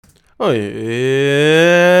Oh,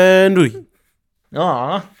 and we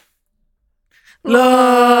Aw.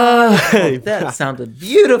 live. That sounded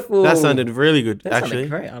beautiful. That sounded really good, That actually. sounded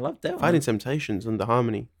great. I love that Fighting one. Temptations and the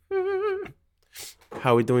harmony.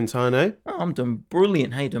 How we doing, Tino? Oh, I'm doing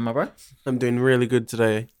brilliant. How you doing, my bro? I'm doing really good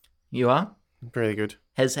today. You are? Really good.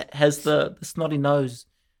 Has the snotty nose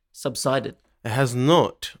subsided? It has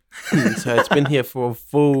not. So it's been here for a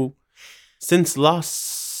full... Since last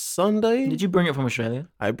Sunday? Did you bring it from Australia?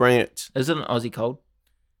 I bring it. Is it an Aussie cold?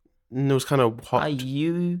 And it was kind of hot. Are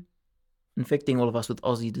you infecting all of us with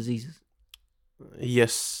Aussie diseases?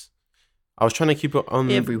 Yes. I was trying to keep it on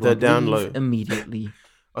Everyone the down leave low. immediately.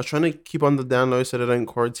 I was trying to keep on the down low so that I don't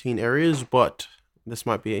quarantine areas, but this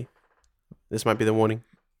might be the warning.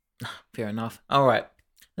 Fair enough. All right.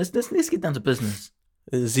 Let's get down to business.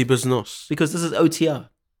 Zibasnos. Because this is OTR.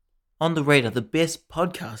 On the Radar, the best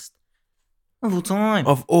podcast of all time.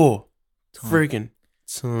 Of all. Time. Friggin'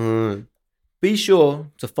 time. Be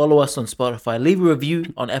sure to follow us on Spotify, leave a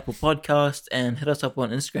review on Apple Podcasts, and hit us up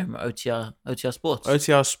on Instagram at OTR Sports.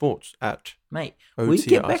 OTR Sports at Mate, OTR. we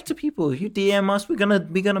get back to people. If you DM us, we're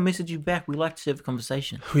gonna message you back. We like to have a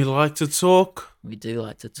conversation. We like to talk. We do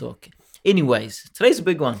like to talk. Anyways, today's a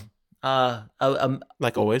big one.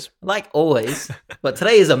 Like always. Like always, but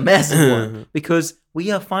today is a massive one because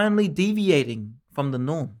we are finally deviating from the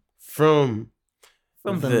norm. From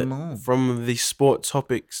the norm. From the sport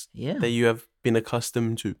topics Yeah. that you have been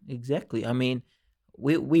accustomed to. Exactly. I mean,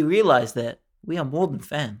 we realize that we are more than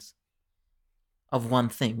fans of one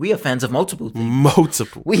thing. We are fans of multiple things.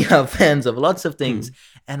 Multiple. We are fans of lots of things. Hmm.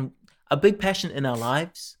 And a big passion in our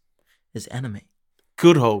lives is anime.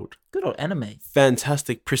 Good old. Good old anime.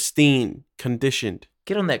 Fantastic, pristine, conditioned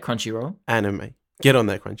Get on that Crunchyroll. anime. Get on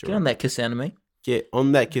that Crunchyroll. Get on that Kiss anime. Get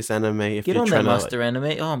on that Kiss anime if Get you're on that trying to Master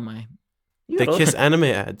anime. Oh my. You the got all- Kiss anime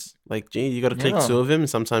ads. Like, gee, you got to click Yeah. two of them.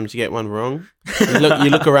 Sometimes you get one wrong. You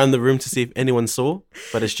look around the room to see if anyone saw,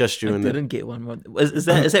 but it's just you I and them. didn't get one wrong. Is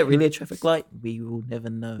that really a traffic light? We will never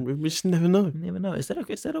know. We just never know. We never know. Is that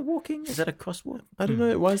a walking? Is that a crosswalk? I don't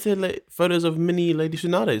know. Why is there photos of mini Lady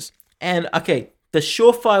Tsunade's? And okay, the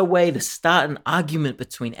surefire way to start an argument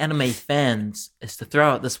between anime fans is to throw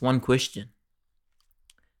out this one question.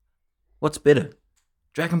 What's better?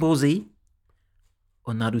 Dragon Ball Z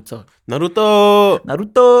or Naruto? Naruto!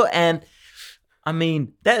 Naruto, and I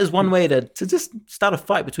mean, that is one way to just start a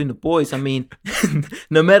fight between the boys. I mean,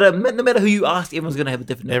 no matter who you ask, everyone's gonna have a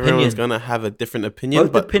different Everyone's opinion. going to have a different opinion,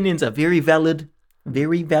 Both but opinions are very valid,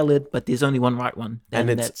 but there's only one right one, And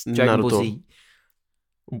it's that's Dragon Ball Naruto. Z.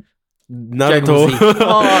 Dragon Ball Z. Naruto.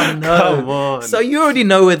 Oh no! Come on. So you already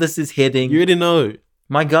know where this is heading. you already know.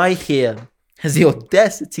 My guy here has the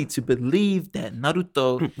audacity to believe that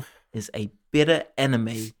Naruto is a better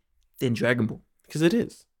anime than Dragon Ball. Because it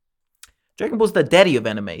is. Dragon Ball's the daddy of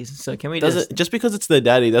animes, so can we Just because it's the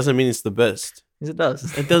daddy doesn't mean it's the best. Yes, it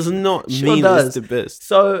does. It does not Sure mean does. it's the best.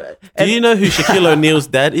 So, Do you know who Shaquille O'Neal's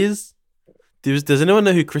dad is? Does anyone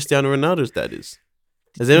know who Cristiano Ronaldo's dad is?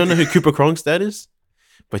 Does anyone know who Cooper Cronk's dad is?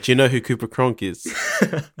 But you know who Cooper Cronk is.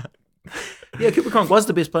 yeah, Cooper Cronk was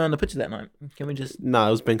the best player on the pitch that night. Can we just... Nah,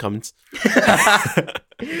 it was Ben Cummins.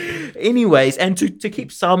 Anyways, and to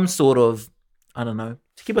keep some sort of, I don't know,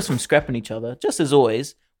 to keep us from scrapping each other, just as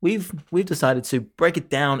always, we've decided to break it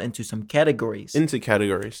down into some categories. Into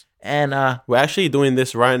categories. And We're actually doing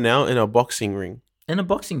this right now in a boxing ring. in a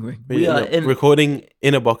boxing ring. Recording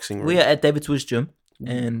in a boxing ring. We are at David Tua's gym,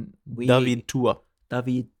 and David Tua.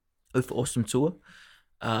 David for awesome tour.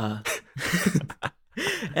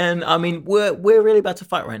 And I mean, we're really about to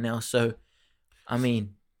fight right now. So, I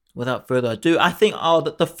mean, without further ado, I think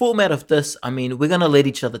the format of this, I mean, we're gonna let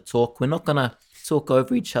each other talk. We're not gonna talk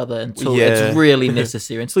over each other until it's really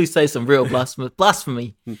necessary. Until you say some real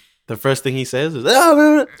blasphemy. The first thing he says is,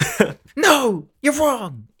 No, you're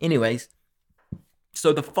wrong. Anyways,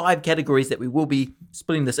 so the 5 categories that we will be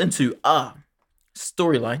splitting this into are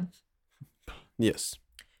storyline, yes.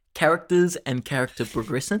 characters and character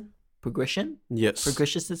progression, Yes.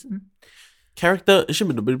 progressionism, Character.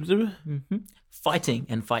 fighting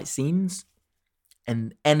and fight scenes,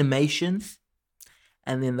 and animation,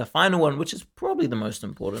 and then the final one, which is probably the most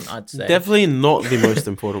important, I'd say. Definitely not the most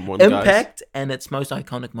important one, guys. Impact and its most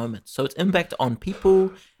iconic moments. So it's impact on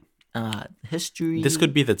people, history. This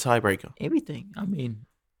could be the tiebreaker. everything. I mean,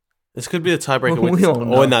 This could be the tiebreaker. We all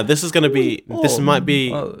know. Oh, no, this is going to be... This Oh, might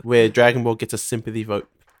be oh. where Dragon Ball gets a sympathy vote.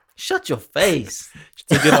 shut your face.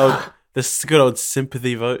 This good old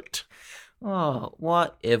sympathy vote. Oh,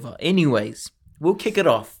 whatever. Anyways, we'll kick it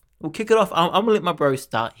off. I'm gonna let my bro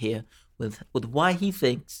start here with why he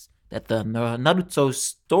thinks that the Naruto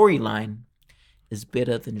storyline is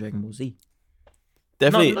better than Dragon Ball Z.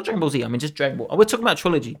 Definitely. Not Dragon Ball Z. I mean, just Dragon Ball. We're talking about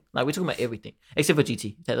trilogy. Like, we're talking about everything except for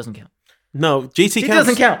GT. That doesn't count. No, GT GT counts.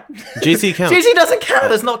 doesn't count. GT counts. GT doesn't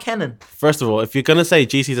count. It's not canon. First of all, if you're gonna say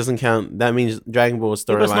GT doesn't count, that means Dragon Ball Yeah,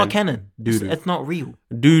 but it's not storyline. canon. Doo-doo. It's not real.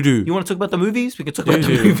 Doo-doo. You want to talk about the movies? We can talk about the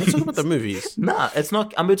Doo-doo. movies. Let's talk about the movies. Nah, it's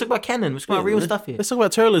not. I mean, we're talking about canon. We're talking about real stuff here. Let's talk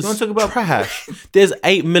about trailers. You wanna talk about- trash? There's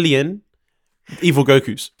 8 million evil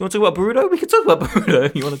Gokus. You want to talk about Boruto? We can talk about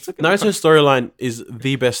Boruto. You want to talk about Naruto's storyline is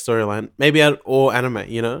the best storyline, maybe out of all anime.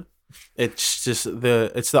 You know, it's just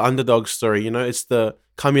it's the underdog story. You know, it's the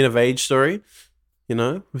coming of age story. You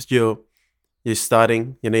know, with you're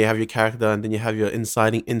starting. You know, you have your character, and then you have your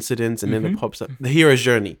inciting incidents, and then it pops up the hero's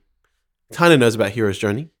journey. Kind of knows about hero's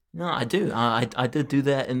journey. No, I do. I did do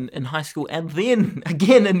that in high school and then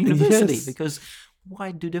again in university Yes. because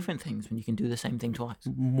why do different things when you can do the same thing twice?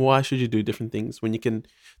 Why should you do different things when you can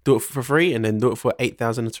do it for free and then do it for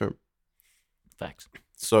 8,000 a term? Facts.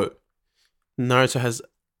 So Naruto has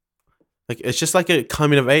it's just like a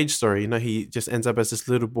coming of age story. You know, he just ends up as this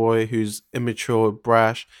little boy who's immature,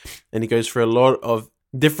 brash, and he goes through a lot of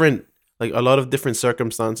different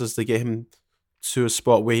circumstances to get him to a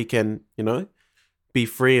spot where he can, you know, be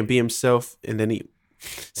free and be himself. And then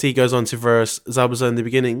he goes on to verse Zabuza in the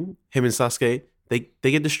beginning. Him and Sasuke, they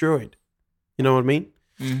get destroyed. You know what I mean?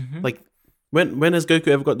 Mm-hmm. Like, when has Goku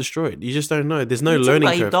ever got destroyed? You just don't know. There's no learning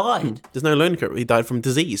curve. He died. There's no learning curve. He died from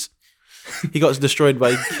disease. He got destroyed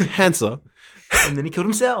by cancer. And then he killed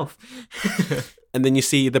himself. And then you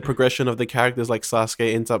see the progression of the characters, like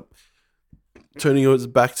Sasuke ends up turning his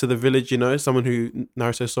back to the village, you know, someone who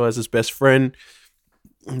Naruto saw as his best friend.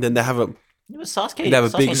 And then they have a... It was Sasuke. They have a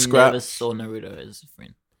Sasuke big scrap. never saw Naruto as a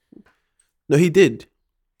friend. No, he did.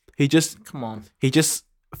 He just Come on.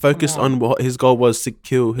 focused on what his goal was, to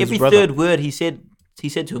kill his Every brother. third word he said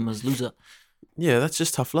to him was loser. Yeah, that's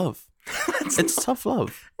just tough love. It's tough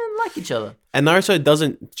love. They didn't like each other. And Naruto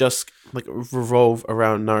doesn't just like revolve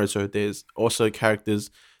around Naruto. There's also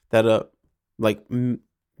characters that are like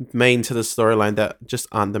main to the storyline that just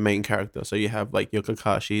aren't the main character. So you have like your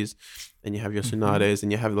Kakashis, and you have your Tsunades,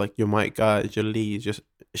 and you have like your Might Guys, your Lees, your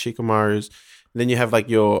Shikamaru's. And then you have like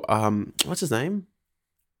your what's his name?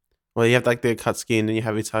 Well, you have like the Akatsuki, and then you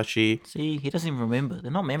have Itachi. See, he doesn't even remember. They're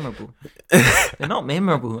not memorable. They're not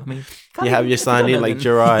memorable. I mean, You have your Sani like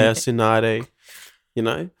Jiraiya, Tsunade. You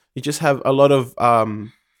know, you just have a lot of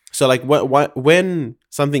so like when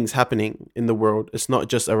something's happening in the world, it's not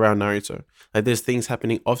just around Naruto. Like there's things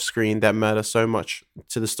happening off screen that matter so much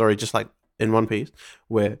to the story, just like in One Piece,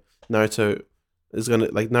 where Naruto is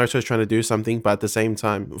Naruto's trying to do something, but at the same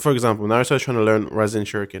time, for example, Naruto's trying to learn Rasen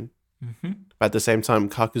Shuriken, but at the same time,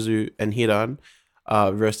 Kakuzu and Hidan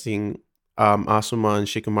are versing Asuma and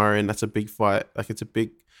Shikamaru, and that's a big fight. Like it's a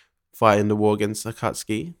big fight in the war against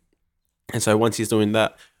Akatsuki. And so once he's doing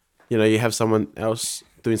that, you know, you have someone else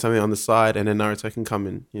doing something on the side, and then Naruto can come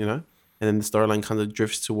in, you know? And then the storyline kind of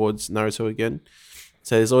drifts towards Naruto again.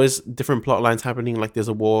 So there's always different plot lines happening, like there's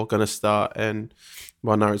a war gonna start, and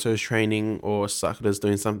while Naruto is training, or Sakura's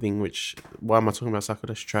doing something, which, why am I talking about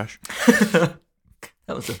Sakura's trash? That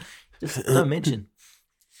was just don't mention.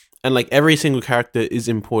 And like every single character is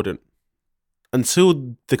important.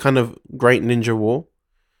 Until the kind of Great Ninja War,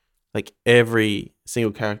 like every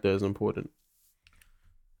single character is important.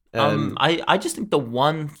 I just think the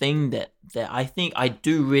one thing that I think I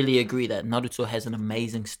do really agree that Naruto has an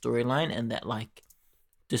amazing storyline, and that like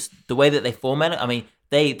just the way that they format it. I mean,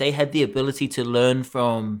 they had the ability to learn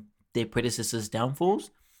from their predecessors' downfalls,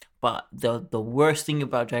 but the worst thing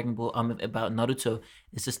about Dragon Ball, about Naruto,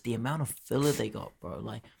 is just the amount of filler they got, bro.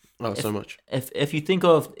 Like, so much. If you think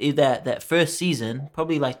of that first season,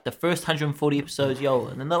 probably like the first 140 episodes,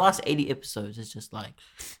 and then the last 80 episodes is just like,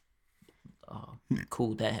 oh,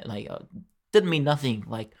 cool. That like didn't mean nothing.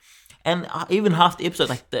 Like, and even half the episode,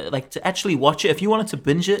 like to actually watch it, if you wanted to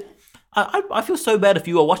binge it, I feel so bad if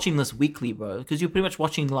you are watching this weekly, bro, because you're pretty much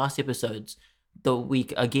watching the last episodes the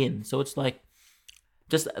week again. So it's like,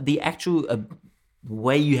 just the actual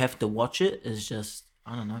way you have to watch it is just,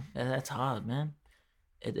 I don't know. That's hard, man.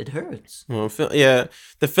 It hurts. Well, the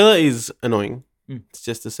filler is annoying. It's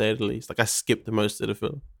just to say the least. Like I skipped most of the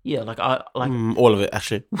filler. Yeah, like all of it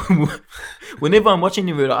actually. Whenever I'm watching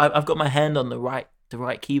Naruto, I've got my hand on the right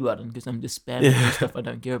key button because I'm just spamming stuff I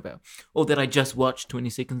don't care about, or that I just watched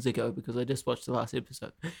 20 seconds ago because I just watched the last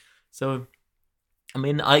episode. So, I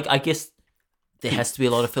mean, I guess there has to be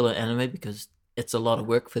a lot of filler anime because it's a lot of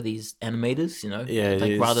work for these animators, you know? Yeah,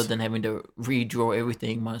 like rather than having to redraw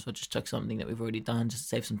everything, might as well just chuck something that we've already done just to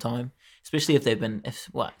save some time. Especially if they've been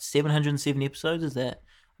 770 episodes, is that?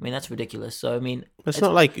 I mean, that's ridiculous. So I mean, It's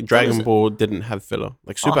not like Dragon Ball didn't have filler.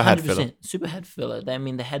 Like Super had filler. 100%. Super had filler. I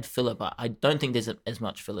mean, they had filler, but I don't think there's as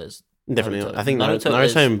much filler as Definitely Naruto. not. I think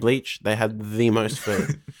Naruto and Bleach, they had the most filler.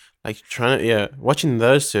 Like watching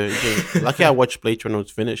those two. Lucky I watched Bleach when it was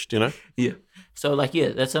finished. Yeah. So like,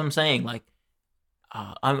 that's what I'm saying. Like,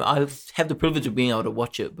 I have the privilege of being able to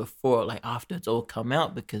watch it before, like after it's all come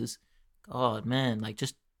out, because, God, man, like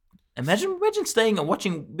just imagine staying and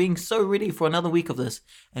watching, being so ready for another week of this,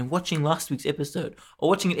 and watching last week's episode, or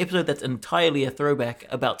watching an episode that's entirely a throwback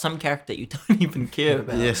about some character you don't even care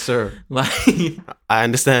about. Yes, sir. Like, I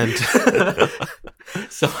understand.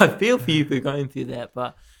 So I feel for you for going through that,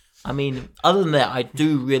 but I mean, other than that, I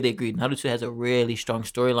do really agree. Naruto has a really strong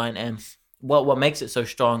storyline, and what makes it so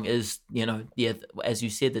strong is, as you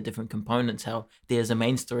said, the different components. How there's a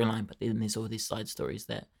main storyline, but then there's all these side stories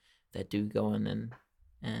that do go in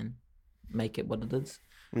and make it what it is.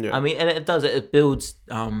 Yeah. I mean, and it does. It builds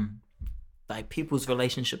like people's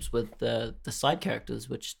relationships with the side characters,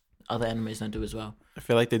 which other animes don't do as well. I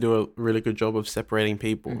feel like they do a really good job of separating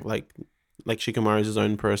people. Like Shikamaru's his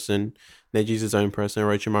own person, Neji's his own person,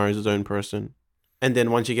 Orochimaru's his own person. And then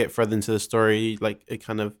once you get further into the story, like it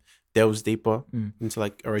kind of delves deeper into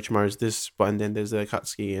like Orochimaru's this, but and then there's the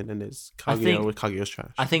Akatsuki, and then there's Kaguya with Kaguya's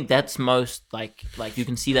trash. I think that's most like you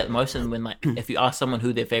can see that most, and when like if you ask someone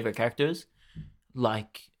who their favorite character is,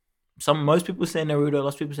 like most people say Naruto,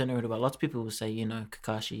 lots of people say Naruto, but lots of people will say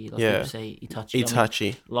Kakashi, lots of people say Itachi. Itachi. I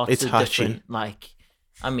mean, lots of different, like,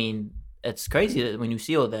 I mean, it's crazy that when you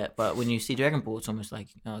see all that, but when you see Dragon Ball, it's almost like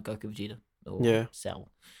Goku, Vegeta, or Cell.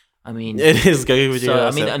 I mean, it is Goku, Vegeta. So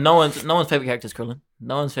I mean, no one's favorite character is Krillin.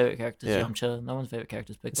 No one's favorite character is Yamcha. No one's favorite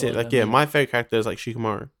character is Piccolo. My favorite character is like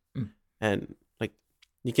Shikamaru, and like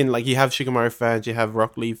you have Shikamaru fans, you have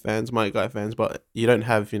Rock Lee fans, Might Guy fans, but you don't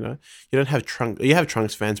have Trunks. You have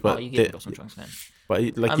Trunks fans, but you get some Trunks fans. But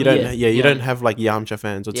you don't have like Yamcha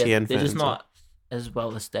fans or Tien fans. They're just not as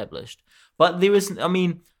well established. But there is, I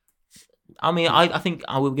think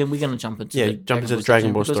we're gonna jump into the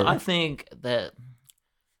Dragon Ball story. I think that,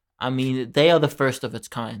 I mean, they are the first of its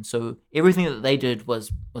kind. So everything that they did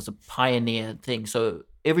was a pioneer thing. So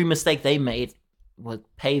every mistake they made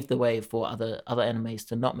paved the way for other animes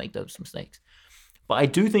to not make those mistakes. But I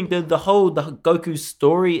do think that the Goku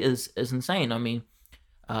story is insane. I mean,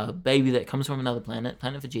 baby that comes from another planet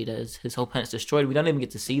Vegeta, his whole planet's destroyed. We don't even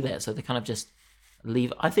get to see that, so they kind of just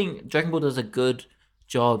leave. I think Dragon Ball does a good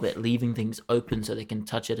job at leaving things open so they can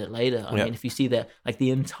touch it later. I mean, if you see that, like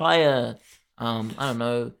the entire,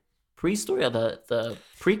 pre-story or the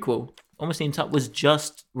prequel, almost the entire was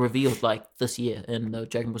just revealed like this year in the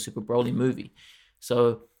Dragon Ball Super Broly movie.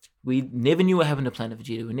 So we never knew what happened to Planet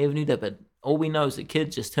Vegeta. We never knew that, but all we know is the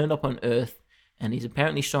kid just turned up on Earth, and he's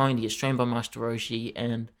apparently strong. He gets trained by Master Roshi,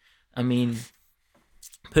 and I mean,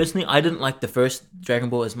 personally, I didn't like the first Dragon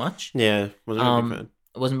Ball as much. Yeah, wasn't a big fan.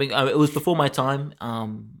 It wasn't big. It was before my time.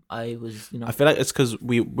 I feel like it's because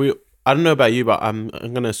we. I don't know about you, but I'm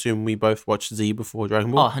gonna assume we both watched Z before Dragon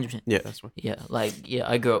Ball. Oh, 100%. Yeah, that's right. Yeah,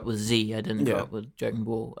 I grew up with Z. I didn't grow up with Dragon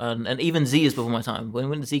Ball, and even Z is before my time. When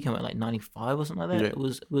did Z come out? Like 95 or something like that. Yeah. It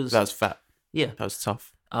was. That was fat. Yeah, that was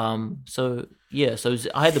tough. So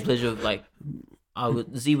I had the pleasure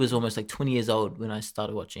of Z was almost like 20 years old when I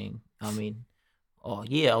started watching. I mean, I would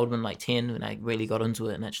have been like 10 when I really got into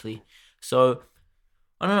it, and actually, so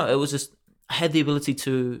I don't know. It was just I had the ability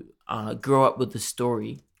to grow up with the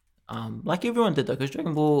story. Like everyone did though, because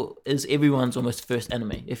Dragon Ball is everyone's almost first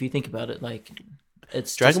anime. If you think about it, like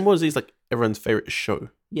it's Dragon Ball Z is like everyone's favorite show.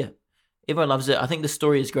 Yeah, everyone loves it. I think the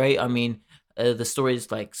story is great. I mean, the story is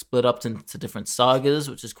like split up into different sagas,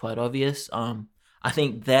 which is quite obvious. I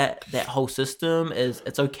think that whole system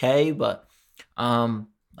it's okay, but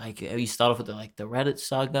like you start off with the Raditz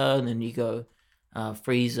saga, and then you go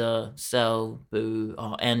Frieza, Cell, Boo,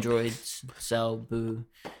 androids, Cell, Boo,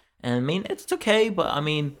 and I mean it's okay, but I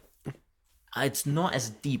mean. It's not as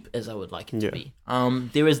deep as I would like it to be.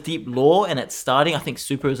 There is deep lore, and it's starting. I think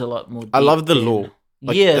Super is a lot more deep. I love the lore.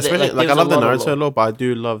 Especially I love the Naruto lore, but I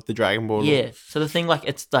do love the Dragon Ball lore. Yeah. So the thing,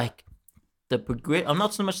 it's like the progress. I'm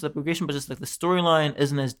not so much the progression, but just like the storyline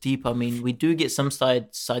isn't as deep. I mean, we do get some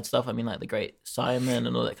side stuff. I mean, like the Great Saiyaman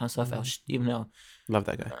and all that kind of stuff. Even though love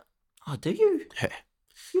that guy. Oh, do you? Yeah.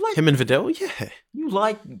 You like him and Videl? Yeah. You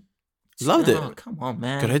like? Loved it. Come on,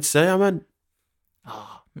 man. Great Saiyaman.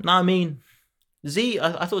 Oh no, I mean. Z,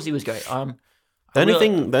 I thought Z was great. The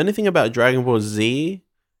only thing about Dragon Ball Z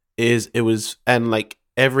is it was, and like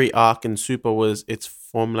every arc in Super was it's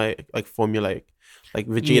formulaic. Like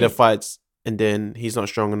Vegeta fights, and then he's not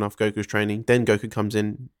strong enough. Goku's training. Then Goku comes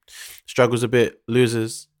in, struggles a bit,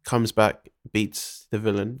 loses, comes back, beats the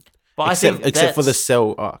villain. But I except think except for the that's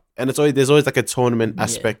Cell arc, and there's always like a tournament yeah,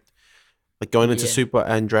 aspect, like going into yeah, Super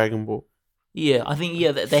and Dragon Ball. yeah. I think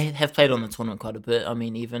they have played on the tournament quite a bit. I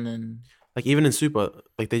mean, even in Like even in Super,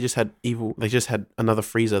 like they just had another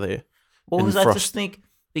Frieza there what and was I just Frost. think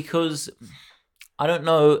because I don't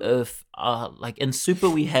know if like in Super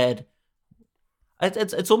we had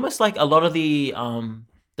it's almost like a lot of the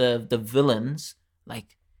villains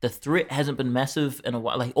like the threat hasn't been massive in a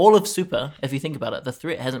while. Like all of Super, if you think about it, the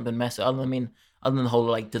threat hasn't been massive. Other than the whole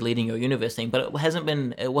like deleting your universe thing, but it hasn't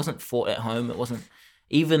been. It wasn't fought at home. It wasn't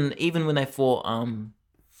even when they fought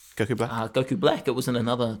Goku Black. Goku Black. It was in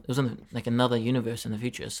another. It was in like another universe in the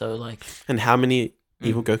future. So like, And how many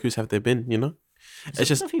evil Gokus have there been? You know, it's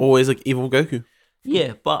just a few. always like evil Goku.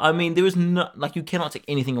 Yeah, but I mean, there is not like you cannot take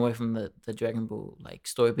anything away from the Dragon Ball like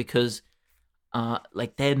story because,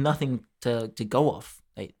 like they had nothing to go off.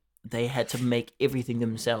 They had to make everything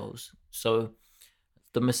themselves. So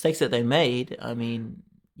the mistakes that they made, I mean,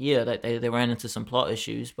 yeah, they ran into some plot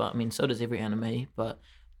issues, but I mean, so does every anime. But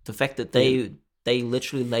the fact that they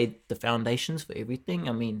literally laid the foundations for everything,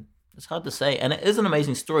 I mean, it's hard to say, and it is an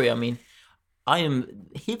amazing story. I mean, I am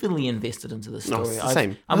heavily invested into the story. it's the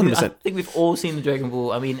same. I mean, I 100%. think we've all seen the Dragon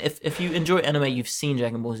Ball. I mean, if you enjoy anime, you've seen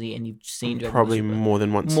Dragon Ball Z and you've seen Dragon Probably Ball Super more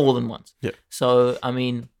than once. more than once. Yeah. So I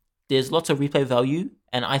mean, there's lots of replay value,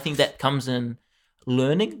 and I think that comes in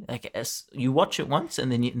learning. Like as you watch it once, and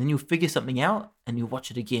then you'll figure something out, and you watch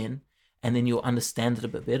it again, and then you'll understand it a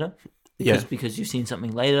bit better. Because you've seen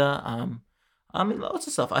something later. I mean, lots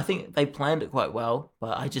of stuff. I think they planned it quite well,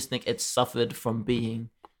 but I just think it suffered from being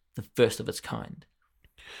the first of its kind.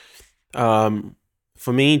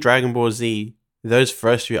 For me, Dragon Ball Z, those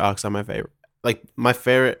first few arcs are my favorite. Like my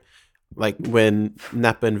favorite, like when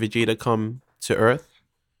Nappa and Vegeta come to Earth,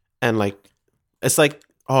 and like it's like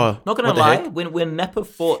Not gonna what the lie, heck? when Nappa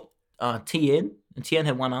fought Tien, and Tien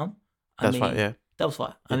had one arm. That's right, yeah. That was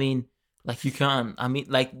fine. I mean, like you can't. I mean,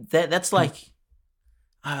 like that's like,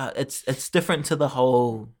 it's different to the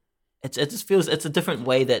whole. It just feels it's a different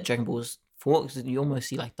way that Dragon Ball's fought because you almost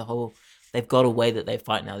see like the whole. They've got a way that they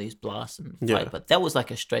fight now. These blasts and fight, Yeah. but that was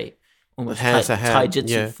like a straight almost Hand to hand, taijutsu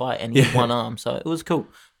yeah. fight, and he had Yeah. one arm, so it was cool.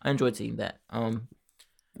 I enjoyed seeing that.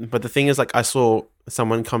 But the thing is, like, I saw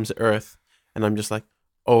someone come to Earth, and I'm just like,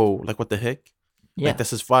 oh, like what the heck? Yeah, Like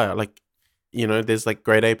this is fire. Like, you know, there's like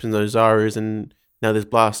Great Apes and those Zarus, and now there's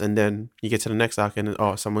Blast, and then you get to the next arc, and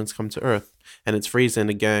someone's come to Earth, and it's Frieza and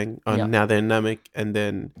the gang. Oh, Yeah. now they're Namek, and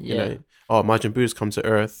then you Yeah. know, Majin Buu's come to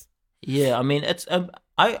Earth. yeah. I mean, it's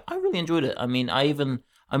I really enjoyed it. I mean, I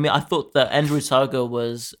thought that Android Saga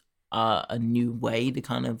was a new way to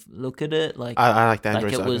kind of look at it. Like I like the like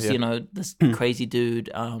Android it Saga, was, yeah. you know, this crazy dude,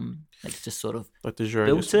 like just sort of Like the Zoro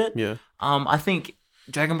built just- it. Yeah, I think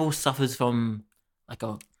Dragon Ball suffers from like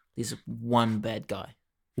there's one bad guy.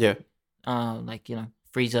 yeah. Like, you know,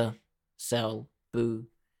 Frieza, Cell, Boo.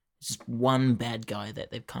 It's just one bad guy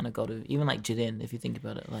that they've kind of got to. Even like Jiren, if you think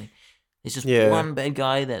about it, like it's just Yeah. one bad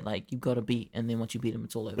guy that like you've got to beat, and then once you beat him,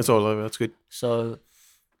 it's all over. It's all over. That's good. So,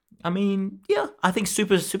 I mean, yeah, I think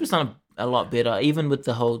Super's done a lot better, even with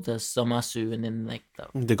the Samasu and then like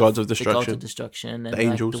The Gods of the Gods Destruction. of Destruction and The like,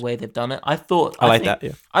 Angels. the way they've done it. I like think that.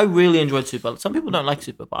 Yeah. I really enjoyed Super. Some people don't like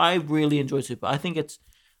Super, but I really enjoyed Super. I think it's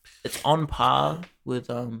on par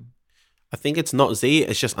with I think it's not Z.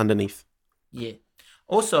 It's just underneath. yeah.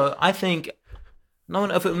 Also, I think no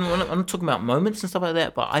one. I'm not talking about moments and stuff like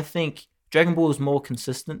that, but I think Dragon Ball is more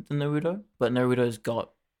consistent than Naruto, but Naruto's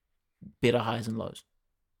got better highs and lows.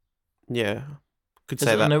 Yeah, could Because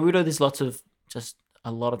say that. in Naruto, there's just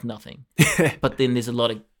a lot of nothing, but then there's a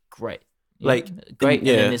lot of great, You Like, know, great, and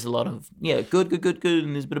yeah. then there's a lot of good,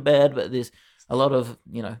 and there's a bit of bad, but there's a lot of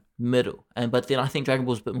middle. But then I think Dragon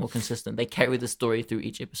Ball's a bit more consistent. They carry the story through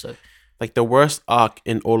each episode. Like the worst arc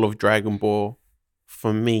in all of Dragon Ball,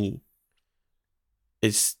 for me,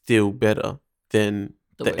 is still better than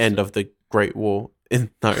The the worst end arc. of the Great War in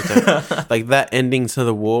Naruto. Like that ending to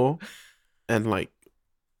the war, and like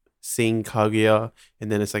seeing Kaguya,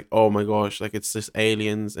 and then it's like, oh my gosh, like it's just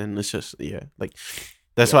aliens, and it's just like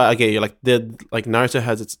that's why I get you. Like like Naruto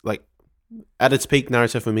has its like at its peak.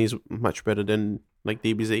 Naruto for me is much better than like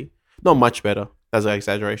DBZ. Not much better. That's an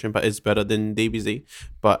exaggeration, but it's better than DBZ.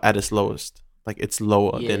 But at its lowest, like it's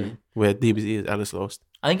lower Yeah. than where DBZ is at its lowest,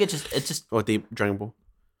 I think it just or Deep Dragon Ball.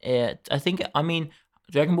 yeah. I mean,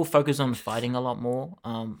 Dragon Ball focuses on fighting a lot more.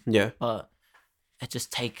 Yeah, But it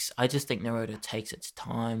just takes. I just think Naruto takes its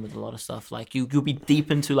time with a lot of stuff. Like you'll be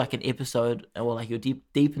deep into like an episode, or like you're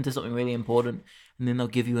deep into something really important, and then they'll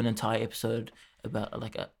give you an entire episode about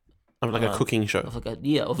like Of like a cooking show. of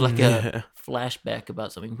like a flashback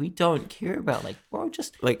about something we don't care about. Like, bro,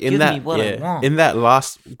 just Like give in that me what I want. in that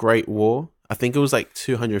last Great War, I think it was like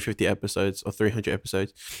 250 episodes or 300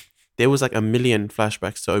 episodes. There was like 1 million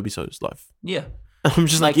flashbacks to Obito's life. Yeah. I'm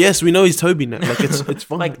just like, yes, we know he's Toby now. Like it's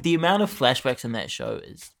fine. Like the amount of flashbacks in that show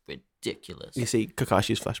is ridiculous. You see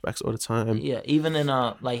Kakashi's flashbacks all the time. Yeah, even in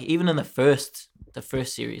the first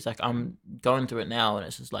series, like I'm going through it now, and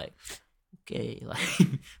it's just like, okay, like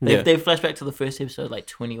they flashback to the first episode like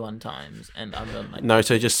 21 times, and I'm like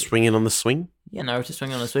Naruto just swinging on the swing. Yeah, Naruto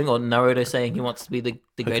swinging on the swing, or Naruto saying he wants to be the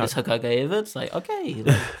greatest Hokage ever. It's like, okay,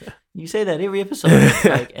 like, you say that every episode,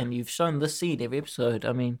 like, and you've shown this seed every episode.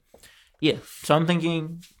 I mean, yeah. So I'm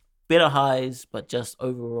thinking better highs, but just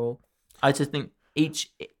overall, I just think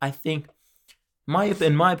in my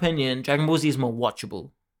opinion, Dragon Ball Z is more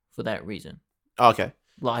watchable for that reason. Okay.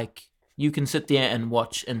 Like, you can sit there and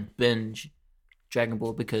watch and binge Dragon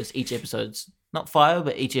Ball because each episode's not fire,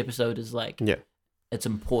 but each episode is like, it's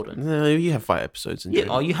important. No, you have 5 episodes. You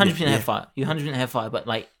 100% have fire. You 100% have fire. But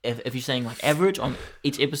like, if you're saying like average on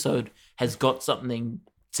each episode has got something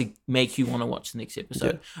to make you want to watch the next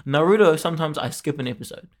episode. Naruto, sometimes I skip an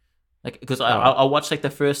episode, like because I'll watch like the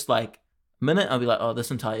first like minute. I'll be like, oh, this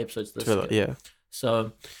entire episode's this. Filler, yeah.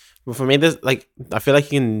 So, well, for me, there's like I feel like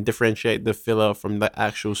you can differentiate the filler from the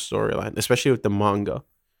actual storyline, especially with the manga.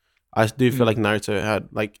 I do feel like Naruto had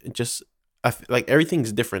like just. Like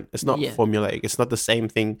everything's different. It's not formulaic. It's not the same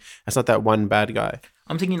thing. It's not that one bad guy.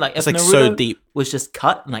 I'm thinking like it's if like Naruto so deep was just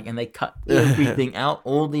cut and they cut everything out,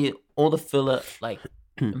 all the filler. Like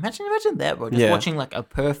imagine that, bro. Just watching like a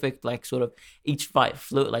perfect like sort of each fight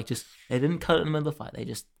flew like just they didn't cut it in the middle of the fight. They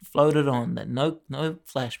just floated on. That no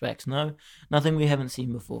flashbacks, nothing we haven't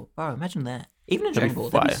seen before. Bro, imagine that. Even in Dragon Ball,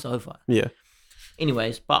 that'd be so fire. Yeah.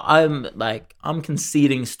 Anyways, but I'm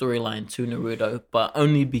conceding storyline to Naruto, but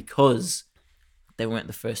only because they weren't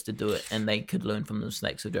the first to do it, and they could learn from the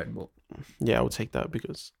mistakes of Dragon Ball. Yeah, I would take that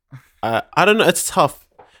because I don't know. It's tough.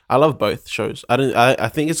 I love both shows. I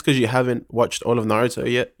think it's because you haven't watched all of Naruto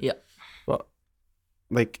yet. Yeah, but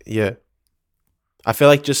like I feel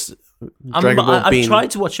like just Dragon Ball. I've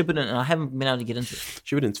tried to watch Shippuden, and I haven't been able to get into it.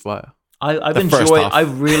 Shippuden's fire. I've enjoyed. I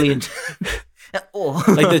really enjoy.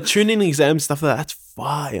 Like the tuning exam stuff. That's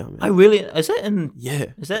fire. Man. I really is that in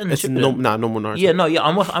It's Shippuden? Normal Naruto.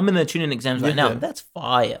 Yeah, I'm in the tuning exams right now. And that's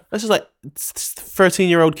fire. That's just like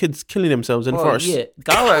 13-year-old kids killing themselves in forest. Yeah,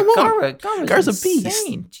 Gaara's a beast.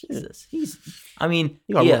 Jesus, he's. I mean,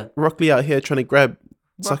 you got Rock Lee out here trying to grab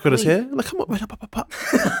Sakura's hair. Like, come on, wait up.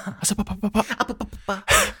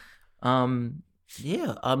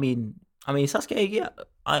 Yeah, I mean, Sasuke. Yeah,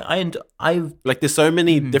 I've like there's so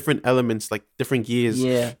many different elements, like different gears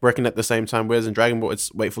working at the same time. Whereas in Dragon Ball,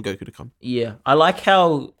 it's wait for Goku to come. Yeah, I like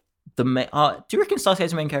how the main. Do you reckon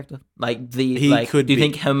Sasuke's the main character? Like do you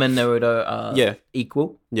think him and Naruto are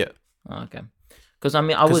equal? Yeah. Oh, okay. Because I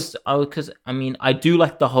mean, I do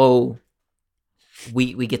like the whole.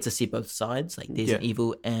 We get to see both sides. Like there's an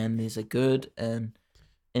evil and there's a good, and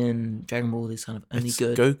in Dragon Ball there's kind of only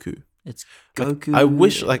good. Goku. It's Goku. Like, I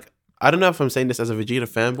wish I don't know if I'm saying this as a Vegeta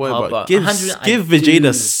fanboy, but give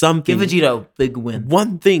Vegeta something. Give Vegeta a big win.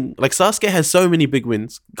 One thing. Like Sasuke has so many big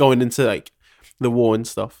wins going into like the war and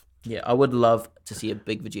stuff. Yeah, I would love to see a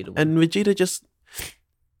big Vegeta win. And Vegeta just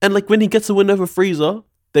like when he gets a win over Frieza,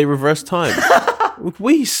 they reverse time.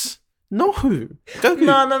 Whis. No. Goku.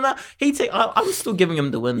 No. I'm still giving him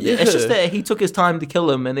the win. Yeah. It's just that he took his time to kill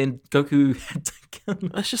him and then Goku had to kill him.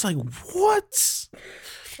 That's just like what?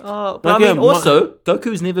 But I mean, also,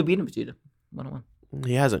 Goku's never beaten Vegeta 1-on-1.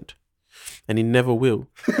 He hasn't. And he never will.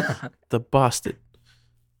 The bastard.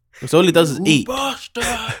 So all he does is eat.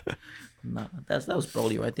 Bastard! No, that was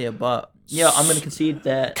Broly right there. But yeah, I'm going to concede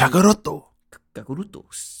that. Kakaroto.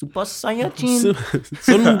 Super Saiyajin.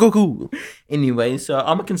 Son Goku. Anyway, so I'm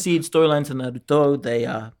going to concede storyline to Naruto. They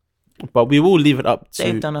But we will leave it up to...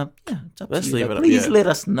 They've done it's up Let's to you. leave it up, Please let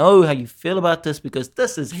us know how you feel about this because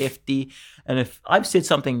this is hefty. And if I've said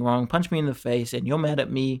something wrong, punch me in the face and you're mad at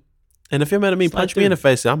me. And if you're mad at me, punch me in the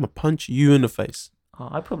face. I'm going to punch you in the face. Oh,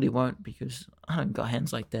 I probably won't because I don't got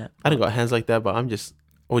hands like that. I don't got hands like that, but I'm just...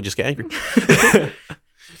 Or just get angry.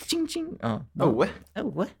 Ching, ching. Oh, what? Oh,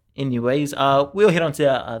 what? Anyways, we'll head on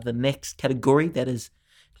to the next category. That is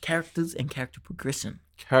characters and character progression.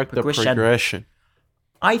 Character progression.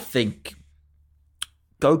 I think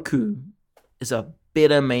Goku is a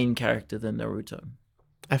better main character than Naruto.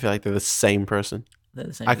 I feel like they're the same person. They're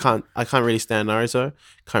the same. I can't really stand Naruto.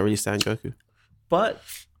 Can't really stand Goku. But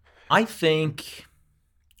I think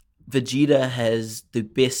Vegeta has the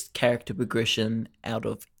best character progression out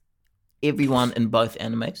of everyone in both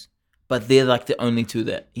animes. but they're like the only two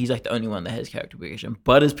that he's like the only one that has character progression.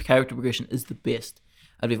 But his character progression is the best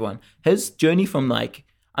out of everyone. His journey from like,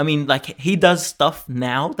 I mean, like he does stuff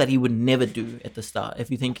now that he would never do at the start.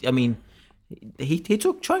 If you think, I mean, he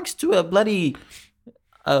took Trunks to a bloody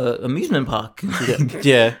amusement park.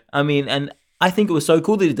 Yeah. I mean, and I think it was so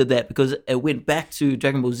cool that he did that because it went back to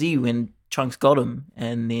Dragon Ball Z when Trunks got him,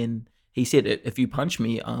 and then he said, "If you punch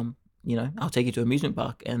me, you know, I'll take you to an amusement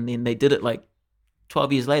park." And then they did it like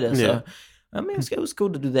 12 years later. Yeah. So I mean, it was cool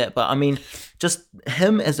to do that. But I mean, just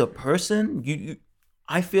him as a person,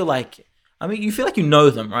 I feel like, I mean, you feel like you know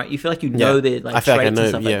them, right? You feel like you know their like I feel traits like I know, and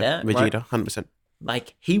stuff like that. Vegeta, Right? 100%.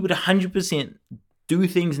 Like he would 100% do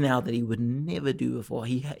things now that he would never do before.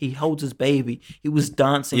 He holds his baby. He was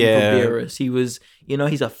dancing for Beerus. He was, you know,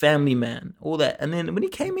 he's a family man. All that. And then when he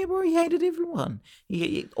came here, bro, he hated everyone.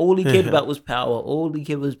 All he cared about was power. All he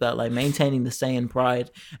cared was about like maintaining the Saiyan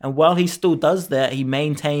pride. And while he still does that, he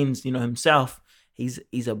maintains, you know, himself. He's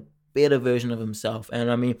a better version of himself. And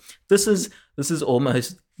I mean, this is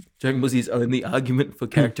almost Dragon Ball Z's only argument for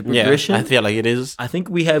character progression. Yeah, I feel like it is. I think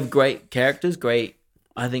we have great characters,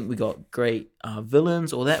 I think we got great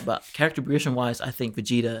villains, all that, but character progression wise, I think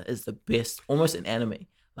Vegeta is the best, almost in anime.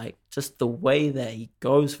 Like just the way that he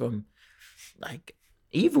goes from like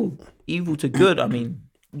evil to good. I mean,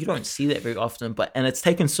 you don't see that very often, and it's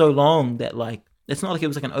taken so long that like it's not like it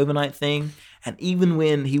was like an overnight thing. And even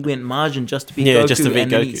when he went Majin just to be Goku, just to be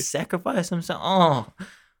and then he Goku. sacrificed himself,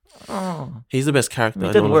 He's the best character it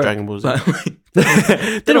in didn't all work. of Dragon Ball Z.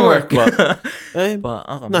 But, didn't work. But,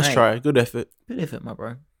 But nice mate. try. Good effort. Good effort, my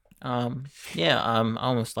bro. I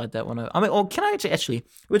almost slide that one over. I mean, or can I actually?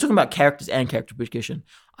 We're talking about characters and character progression.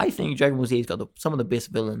 I think Dragon Ball Z has got some of the best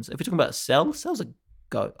villains. If you're talking about Cell's a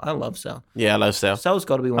goat. I love Cell. Yeah, I love Cell. Cell's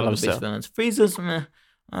got to be one of the best villains. Frieza's, meh.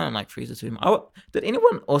 I don't like Frieza too much. Did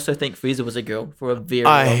anyone also think Frieza was a girl for a very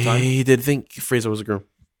long time? I did think Frieza was a girl.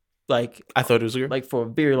 Like I thought it was a girl. like for a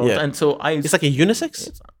very long time until It's like a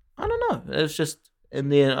unisex. I don't know. It's just in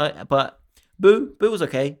the but Boo was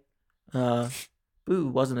okay. Boo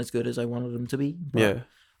wasn't as good as I wanted him to be. But,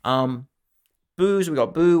 Boos, we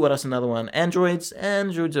got Boo. What else? Another one. Androids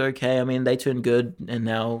are okay. I mean, they turned good, and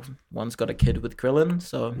now one's got a kid with Krillin.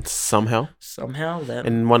 So somehow that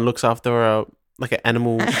and one looks after like an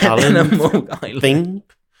animal island thing.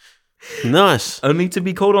 Nice. Only to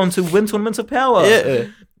be called on to win tournaments of power. Yeah.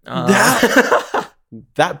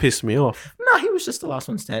 That pissed me off. No, he was just the last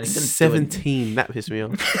one standing. Didn't 17. That pissed me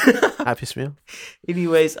off. That pissed me off.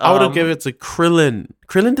 Anyways, I would have given it to Krillin.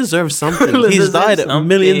 Krillin deserves something. Krillin He's deserves died a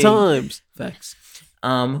million something. times. Facts.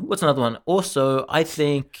 What's another one? Also, I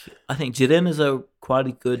think Jiren is a quite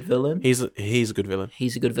a good villain. He's a good villain.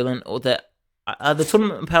 He's a good villain. Or that the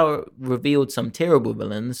tournament of power revealed some terrible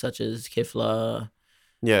villains such as Kefla.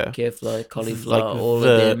 Yeah. Kefla, Caulifla, Like all of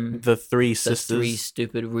them. The three The sisters. three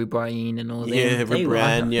stupid Rubrain and all of them. Yeah,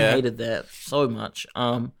 Rubrain, I hated that so much.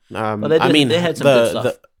 But they had some good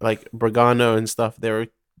stuff. Like Bragano and stuff, they were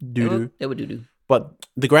doo-doo. They were doo-doo. But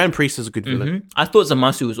the Grand Priest is a good villain. I thought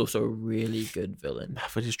Zamasu was also a really good villain.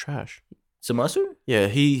 But he's trash. Zamasu? Yeah,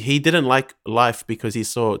 he didn't like life because he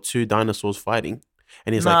saw two dinosaurs fighting.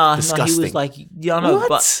 And he's like, No, disgusting. he was like, yeah, I know, What?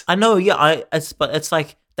 but I know, yeah, but it's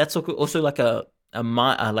like, that's also like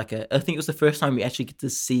I think it was the first time we actually get to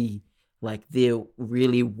see like their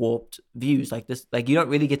really warped views like this. Like you don't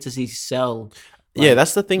really get to see Cell. Like, yeah,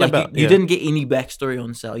 that's the thing like about you didn't get any backstory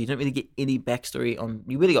on Cell. You didn't really get any backstory on.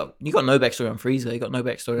 You got no backstory on Frieza. You got no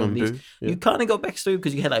backstory on these. Boo, yeah. You kind of got backstory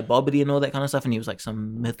because you had like Bobbity and all that kind of stuff, and he was like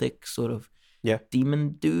some mythic sort of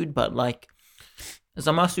demon dude. But like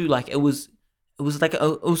Zamasu, like it was almost like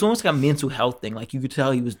a mental health thing. Like you could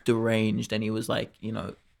tell he was deranged, and he was like, you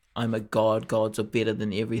know, I'm a god. Gods are better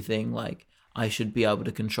than everything. Like I should be able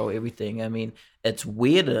to control everything. I mean, it's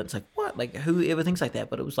weird, and it's like what? Like who ever thinks like that?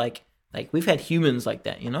 But it was like we've had humans like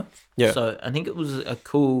that, you know? Yeah. So I think it was a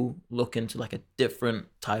cool look into like a different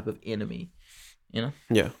type of enemy, you know?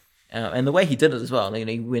 Yeah. And the way he did it as well. Like,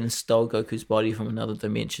 he went and stole Goku's body from another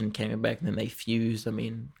dimension, came back, and then they fused. I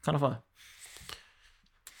mean, kind of fun.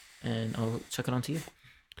 And I'll chuck it on to you.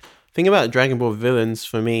 Thing about Dragon Ball villains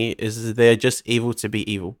for me is they're just evil to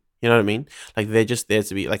be evil. You know what I mean? Like they're just there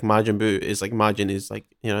to be like Majin Buu is like Majin is like,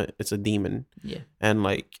 you know, it's a demon. Yeah. And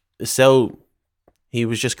like Cell, he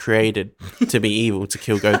was just created to be evil to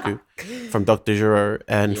kill Goku from Dr. Gero.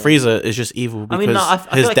 And Frieza is just evil because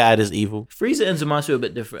I his like dad is evil. Frieza and Zamasu are a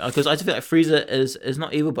bit different because I just feel like Frieza is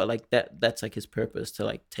not evil, but like that's like his purpose to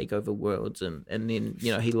like take over worlds, and then,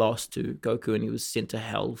 you know, he lost to Goku and he was sent to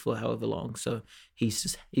hell for however long. So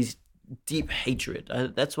he's deep hatred.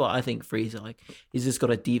 That's what I think Frieza, like, he's just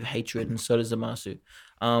got a deep hatred, and so does Zamasu.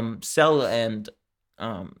 Cell and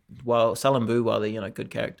while Cell and Boo, while they're good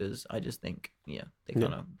characters, I just think they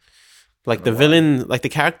kind of like the villain, like the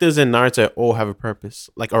characters in Naruto all have a purpose.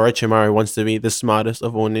 Like Orochimaru wants to be the smartest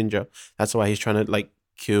of all ninja. That's why he's trying to like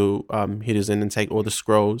kill Hiruzen and take all the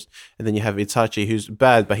scrolls. And then you have Itachi, who's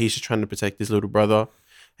bad, but he's just trying to protect his little brother.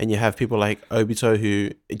 And you have people like Obito,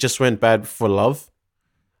 who just went bad for love.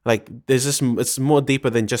 Like there's just, it's more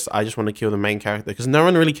deeper than just I just want to kill the main character, because no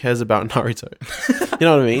one really cares about Naruto. You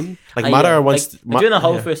know what I mean? Like Madara wants during the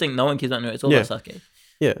whole first thing, no one cares about Naruto. It's all about Sasuke.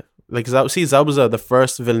 Yeah. Like Zabuza, the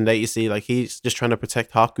first villain that you see, like he's just trying to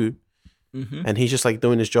protect Haku, and he's just like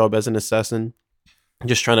doing his job as an assassin,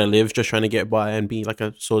 just trying to live, just trying to get by and be like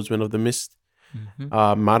a swordsman of the mist.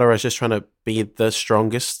 Madara is just trying to be the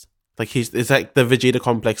strongest. Like it's like the Vegeta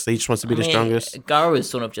complex. He just wants to be the strongest. Gaara is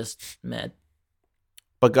sort of just mad,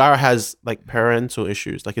 but Gaara has like parental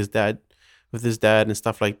issues, like his dad and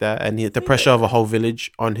stuff like that, and the pressure of a whole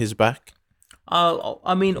village on his back.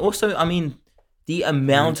 The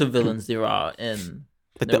amount of villains there are in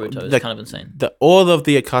Naruto is kind of insane. All of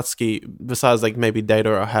the Akatsuki, besides like maybe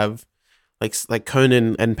Deidara, have like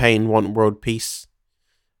Conan and Pain want world peace,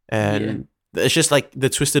 and it's just like the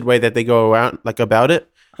twisted way that they go around like about it.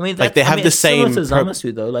 I mean, like they have the same. Similar to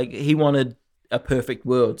Zamasu though, like he wanted a perfect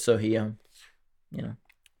world, so he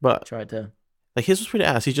but tried to. Like his was pretty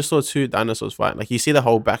ass. He just saw two dinosaurs fight. Like you see the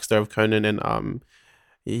whole backstory of Conan and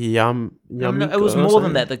it was more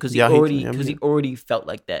than that because he already felt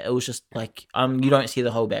like that. It was just like you don't see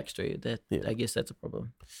the whole backstory. I guess that's a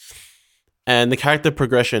problem. And the character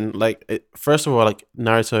progression, first of all, like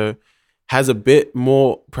Naruto has a bit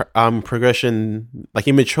more progression. Like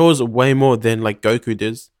he matures way more than like Goku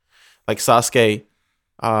does. Like Sasuke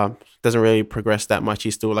doesn't really progress that much.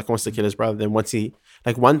 He still like wants to kill his brother. Then the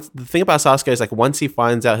thing about Sasuke is like once he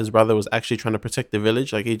finds out his brother was actually trying to protect the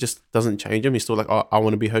village, like he just doesn't change him. He's still like, oh, I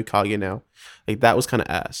want to be Hokage now. Like that was kind of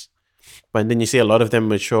ass. But then you see a lot of them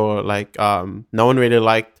mature. Like no one really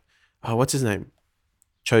liked what's his name?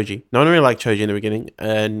 Choji. No one really liked Choji in the beginning,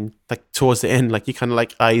 and like towards the end, like you kind of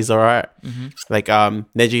like, he's alright. Like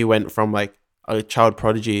Neji went from like a child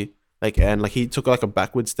prodigy. And he took like a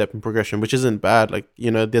backward step in progression, which isn't bad. Like,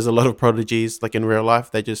 there's a lot of prodigies like in real life.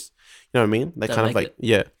 They just, you know what I mean? They kind of like,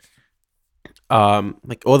 yeah.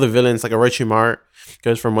 Like all the villains, like Orochimaru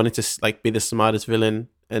goes from wanting to like be the smartest villain,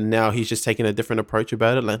 and now he's just taking a different approach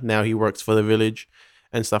about it. Like now he works for the village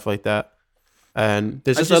and stuff like that. And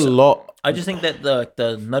there's just a lot. I just think that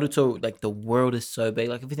the Naruto, like the world is so big.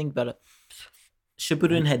 Like if you think about it,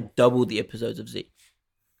 Shippuden had double the episodes of Z.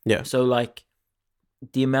 Yeah. So like,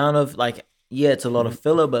 the amount of like, it's a lot of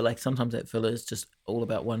filler, but like sometimes that filler is just all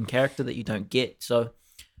about one character that you don't get. So,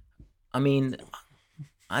 I mean,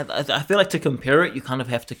 I feel like to compare it, you kind of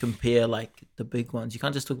have to compare like the big ones. You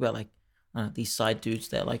can't just talk about like these side dudes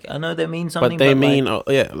that like, I know they mean something, but they mean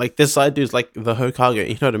like this side dudes like the Hokage.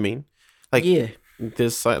 You know what I mean? Like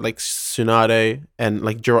this side like Tsunade and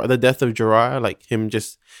like the death of Jiraiya, like him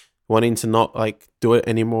just wanting to not like do it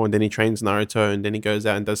anymore, and then he trains Naruto, and then he goes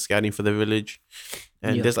out and does scouting for the village.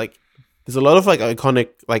 And there's a lot of like iconic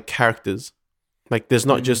like characters. Like there's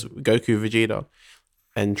not just Goku, Vegeta,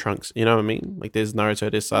 and Trunks. You know what I mean? Like there's Naruto,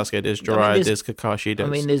 there's Sasuke, there's Jiraiya, there's Kakashi,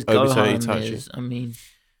 there's Obito, Itachi.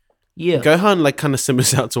 Gohan like kind of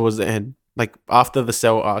simmers out towards the end. Like after the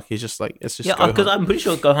Cell arc, he's just like it's just because I'm pretty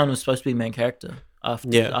sure Gohan was supposed to be the main character after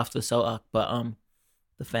the Cell arc, but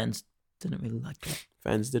the fans didn't really like that.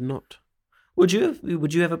 Fans did not. Would you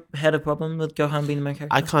ever had a problem with Gohan being the main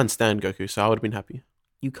character? I can't stand Goku, so I would have been happy.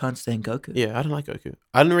 You can't stand Goku? Yeah, I don't like Goku.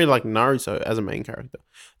 I didn't really like Naruto as a main character.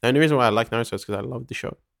 The only reason why I like Naruto is because I love the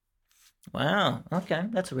show. Wow. Okay,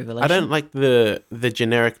 that's a revelation. I don't like the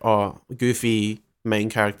generic goofy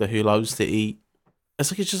main character who loves to eat.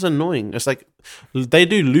 It's like it's just annoying. It's like they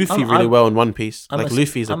do Luffy really well in One Piece. Luffy's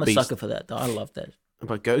a beast. I'm a sucker for that, though. I love that.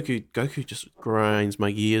 But Goku just grinds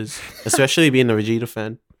my gears, especially being a Vegeta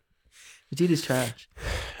fan. Vegeta's trash.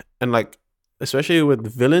 And like, especially with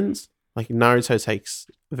villains, like Naruto takes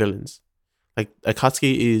villains. Like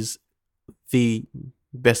Akatsuki is the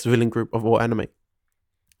best villain group of all anime.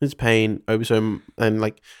 It's Pain, Obito, and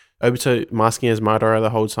like Obito masking as Madara the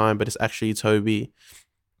whole time, but it's actually Toby.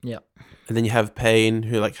 Yeah. And then you have Pain,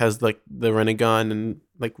 who like has like the Rinnegan and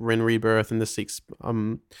like Rin Rebirth and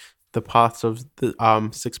the paths of the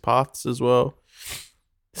 6 paths as well.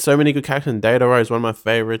 So many good characters. And Deidara is one of my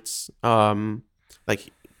favorites.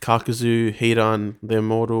 Like Kakuzu, Hidan, the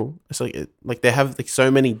Immortal. It's like they have like so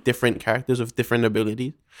many different characters with different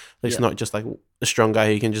abilities. Like, it's not just like a strong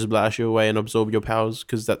guy who can just blast you away and absorb your powers,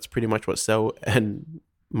 because that's pretty much what Cell and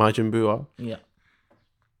Majin Buu are. Yeah.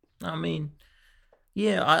 I mean,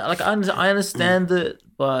 yeah, I understand it,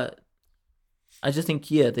 but I just think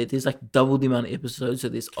there's like double the amount of episodes, so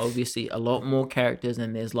there's obviously a lot more characters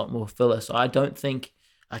and there's a lot more filler. So I don't think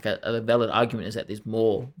like a valid argument is that there's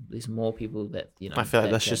more people that I feel like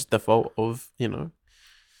that that's can- just the fault of the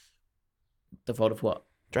fault of what.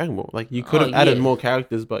 Dragon Ball. Like you could have added more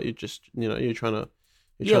characters, but you just you're trying to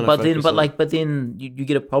But then you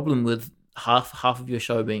get a problem with half of your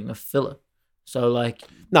show being a filler. So like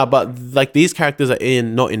no, but like these characters are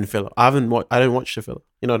not in filler. I don't watch the filler.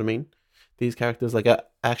 You know what I mean? These characters like are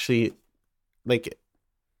actually like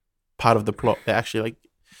part of the plot. They actually like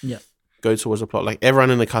go towards the plot. Like everyone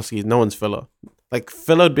in the Akatsuki, no one's filler. Like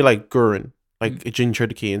filler would be like Gurren, like Jin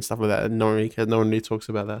Chodoki and stuff like that. And no one really cares. No one really talks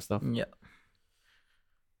about that stuff. Yeah.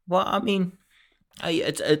 Well, I mean,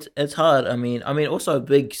 it's hard. I mean, also a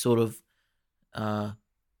big sort of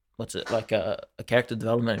what's it like a character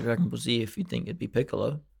development in Dragon Ball Z? If you think it'd be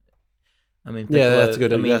Piccolo. I mean, Piccolo, Yeah, that's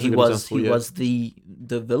good. I mean, That's a he good was example, he yeah. was the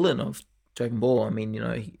villain of Dragon Ball. I mean,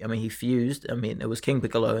 he fused. I mean, it was King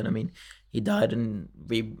Piccolo, and I mean, he died in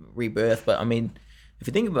rebirth. But I mean, if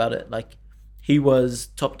you think about it, like he was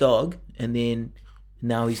top dog, and then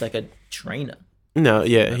now he's like a trainer. No,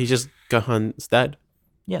 yeah, he's just Gohan's dad.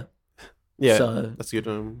 Yeah. Yeah, So that's good.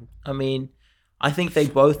 I mean, I think they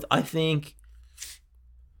both. I think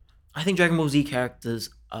Dragon Ball Z characters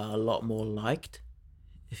are a lot more liked.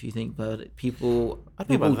 If you think about it, people I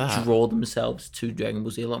don't know about that. draw themselves to Dragon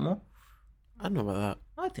Ball Z a lot more. I don't know about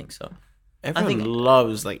that. I think so. Everyone think-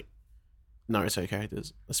 loves like Naruto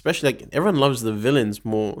characters, especially like everyone loves the villains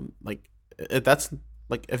more. Like that's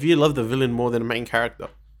like if you love the villain more than the main character,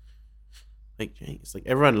 like it's like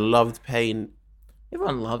everyone loved Pain.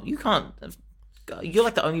 Everyone loves you. Can't. You're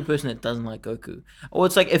like the only person that doesn't like Goku. Or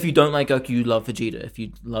it's like if you don't like Goku, you love Vegeta. If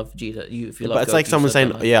you love Vegeta, if you love. But it's Goku, like someone so saying,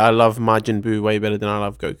 don't like- "Yeah, I love Majin Buu way better than I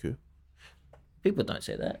love Goku." People don't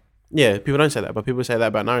say that. Yeah, people don't say that, but people say that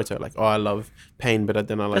about Naruto. Like, "Oh, I love Pain better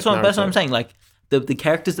than I like Naruto." That's what I'm saying. Like the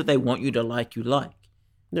characters that they want you to like, you like.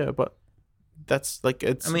 Yeah, but that's like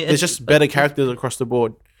it's. I mean, there's it's- just better like- characters across the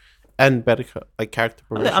board, and better like character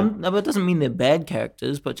progression. But it doesn't mean they're bad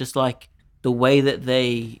characters, but just like the way that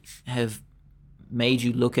they have made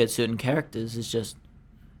you look at certain characters is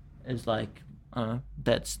like I don't know.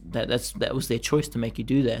 That was their choice to make you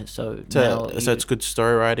do that. So So it's good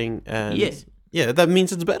story writing, and Yeah. yeah, that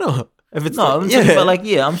means it's better. If it's no, like, I'm saying, but like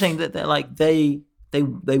I'm saying that they're like they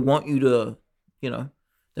want you to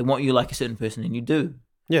they want you to like a certain person, and you do.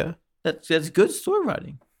 yeah, That's good story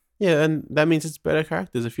writing. yeah, and that means it's better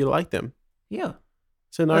characters if you like them. Yeah.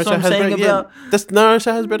 So That's Naruto what I'm has saying better, about-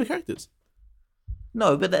 Naruto has better characters.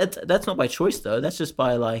 No, but that's not by choice though. That's just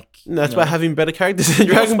by like. And that's you by know, having better characters in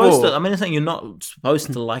you're not Dragon supposed Ball. to- I mean, I'm saying you're not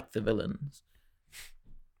supposed to like the villains.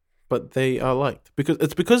 But they are liked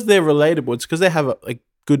because they're relatable. It's because they have like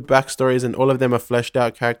good backstories and all of them are fleshed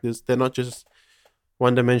out characters. They're not just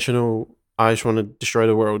one dimensional. I just want to destroy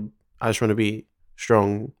the world. I just want to be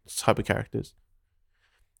strong type of characters.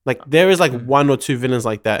 Like there is like one or two villains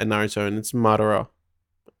like that in Naruto, and it's Madara.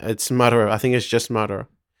 It's Madara. I think it's just Madara.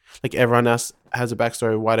 Like everyone else has a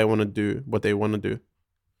backstory why they want to do what they want to do.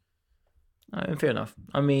 Fair enough.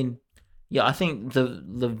 I mean, yeah, I think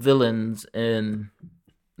the villains in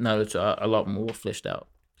Naruto are a lot more fleshed out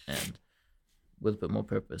and with a bit more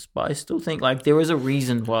purpose. But I still think like there is a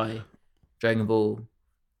reason why Dragon Ball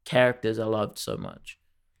characters are loved so much.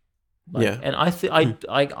 Like, Yeah. and I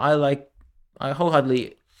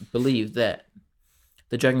wholeheartedly believe that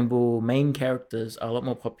the Dragon Ball main characters are a lot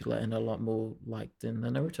more popular and a lot more liked than the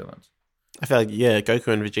Naruto ones. I feel like Goku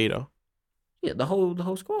and Vegeta. Yeah, the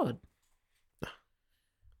whole squad.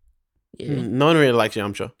 Yeah, No one really likes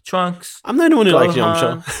Yamcha. Trunks, I'm the only one who likes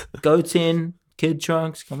Gohan, Yamcha. Goten, Kid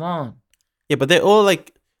Trunks. Come on. Yeah, but they all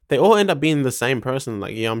end up being the same person,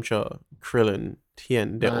 like Yamcha, Krillin,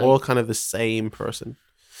 Tien. They're Right. all kind of the same person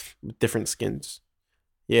with different skins.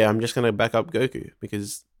 Yeah, I'm just gonna back up Goku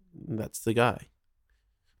because that's the guy.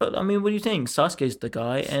 But I mean, what do you think? Sasuke's the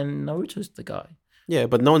guy and Naruto's the guy. Yeah,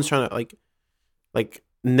 but no one's trying to like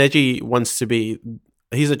Neji wants to be.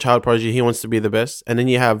 He's a child prodigy. He wants to be the best, and then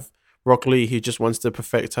you have Rock Lee. He just wants to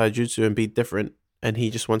perfect taijutsu and be different, and he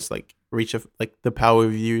just wants to, like reach the power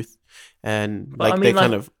of youth, and But I mean, they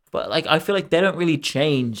kind of. But like, I feel like they don't really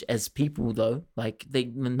change as people though. Like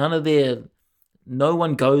no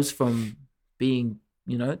one goes from being,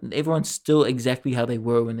 everyone's still exactly how they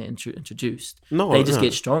were when they're introduced. No, They just no.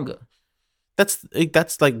 get stronger.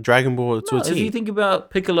 That's like Dragon Ball to No, a if T. you think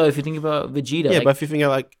about Piccolo, if you think about Vegeta, Yeah, like, but if you think of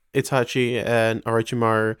like Itachi and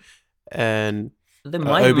Orochimaru and their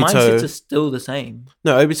Obito- mindsets are still the same.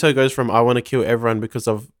 no, Obito goes from I want to kill everyone because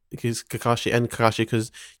Kakashi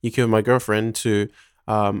because you killed my girlfriend to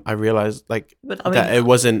I realized like But I mean, that it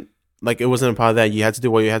wasn't like it wasn't a part of that. You had to do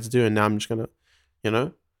what you had to do, and now I'm just gonna, you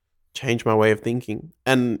know, change my way of thinking.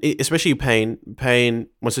 And especially Pain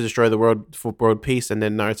wants to destroy the world for world peace, and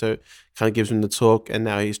then Naruto kind of gives him the talk, and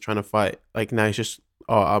now he's trying to fight. Like now he's just,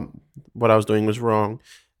 what I was doing was wrong,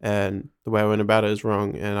 and the way I went about it is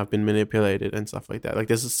wrong, and I've been manipulated and stuff like that. Like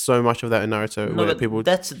there's so much of that in Naruto No, where but people.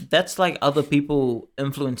 that's like other people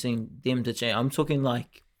influencing them to change. I'm talking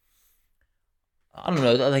like, I don't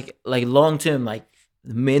know, like long term, like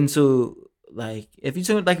mental. Like if you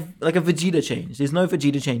talk like a Vegeta change, there's no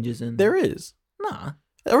Vegeta changes in. There is Nah.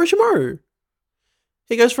 Orochimaru.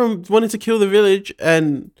 He goes from wanting to kill the village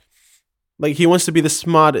and like he wants to be the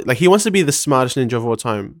smartest ninja of all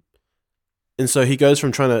time. And so he goes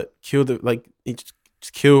from trying to kill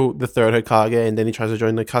just kill the third Hokage, and then he tries to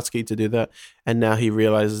join the Katsuki to do that. And now he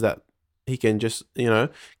realizes that he can just,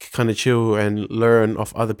 kind of chill and learn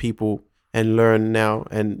off other people and learn now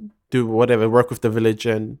and do whatever, work with the village,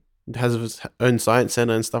 and has his own science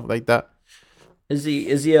center and stuff like that. Is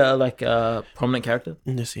he a prominent character?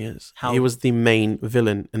 Yes, he is. How? He was the main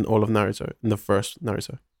villain in all of Naruto, in the first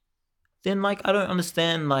Naruto. Then I don't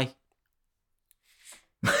understand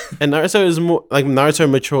And Naruto is more like Naruto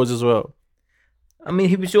matures as well. I mean,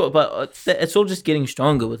 he was short, but it's all just getting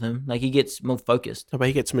stronger with him. Like he gets more focused. But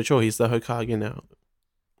he gets mature. He's the Hokage now.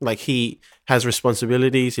 Like he has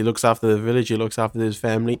responsibilities. He looks after the village. He looks after his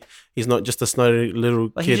family. He's not just a snotty little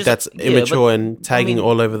kid that's immature and tagging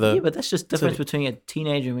all over the. Yeah, but that's just the difference between a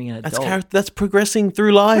teenager and being an adult. That's progressing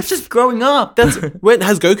through life. That's just growing up. That's when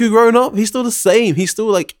has Goku grown up? He's still the same. He's still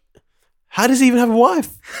like, how does he even have a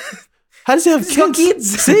wife? How does he have He's got kids.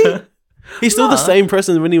 See, he's still the same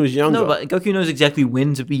person when he was younger. No, but Goku knows exactly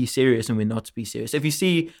when to be serious and when not to be serious. If you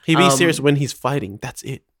see, he be serious when he's fighting. That's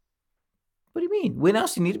it. What do you mean? When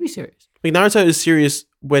else do you need to be serious? Like Naruto is serious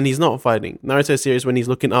when he's not fighting. Naruto is serious when he's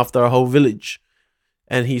looking after a whole village,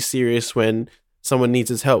 and he's serious when someone needs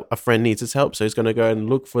his help. A friend needs his help, so he's gonna go and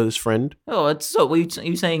look for this friend. Oh, it's so. Are you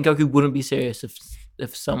saying Goku wouldn't be serious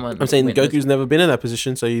if someone? I'm saying Goku's never been in that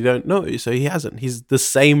position, so you don't know. So he hasn't. He's the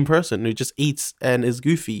same person who just eats and is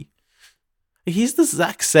goofy. He's the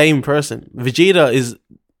exact same person. Vegeta is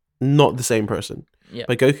not the same person. Yeah.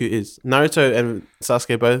 But Goku is. Naruto and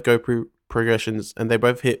Sasuke both go through progressions, and they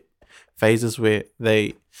both hit phases where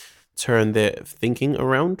they turn their thinking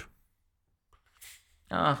around.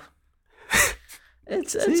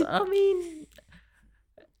 It's I mean,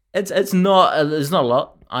 it's not a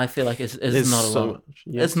lot. I feel like it's not a lot.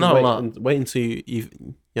 It's not a lot. Wait until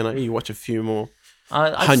you watch a few more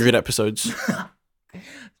 100 episodes. I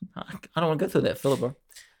don't want to go through that filler, bro.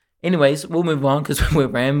 Anyways, we'll move on because we're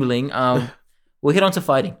rambling. We'll hit on to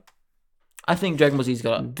fighting. I think Dragon Ball Z's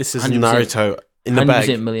got this is Naruto in the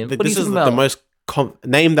bag. Million. This is the most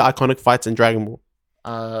name the iconic fights in Dragon Ball.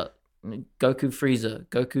 Goku Frieza,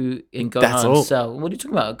 Goku in Gohan Cell. What are you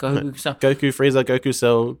talking about? Goku Cell. Goku Frieza, Goku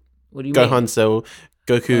Cell. What do you Gohan mean? Cell,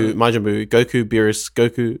 Goku Majin Buu, Goku Beerus,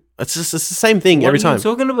 Goku. It's the same thing every time. What are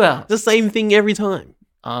you talking about? The same thing every time.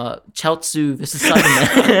 Chaozu versus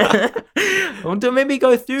Cyberman. I want to maybe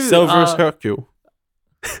go through Cell versus Hercule.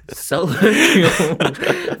 Cell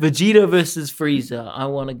Vegeta versus Frieza. I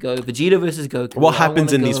want to go Vegeta versus Goku. What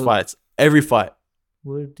happens in these fights? Every fight.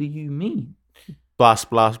 What do you mean?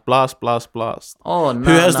 Blast, blast, blast, blast, blast. Oh, no.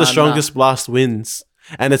 Who has the strongest blast wins?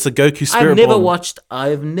 And it's a Goku Spirit I've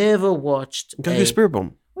Bomb. never watched Goku Spirit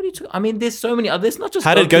Bomb. What are you talking? I mean, there's so many. There's not just.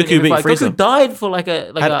 How did Goku beat Frieza? Goku died for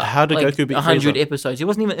How did Goku beat 100 Frieza? episodes. He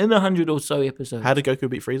wasn't even in 100 or so episodes. How did Goku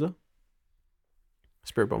beat Frieza?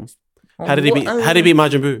 Spirit Bomb. Oh, How did he beat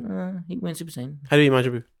Majin Buu? He went Super Saiyan. How did he beat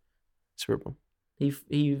Majin Buu? Spirit Bomb.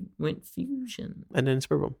 He went fusion. And then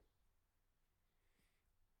Spirit Bomb.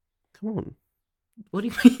 Come on. What do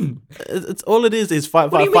you mean? It's all it is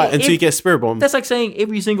fight until you get Spirit Bomb. That's like saying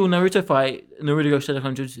every single Naruto fight, Naruto goes Shadow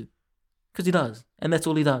Jutsu. Because he does. And that's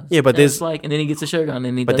all he does. Yeah, but there's and then he gets a Shogun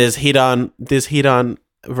and he But does. there's Hidan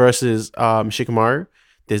versus Shikamaru.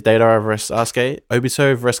 There's Deidara versus Sasuke.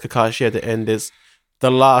 Obito versus Kakashi at the end. There's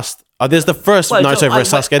the last. There's the first Naruto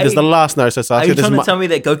versus Sasuke. There's the last Naruto Sasuke. Are you trying to tell me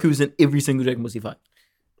that Goku was in every single Dragon Ball Z fight?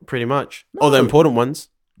 Pretty much. No. All the important ones.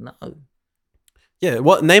 No. Yeah.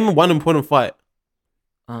 Name one important fight.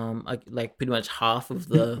 Like pretty much half of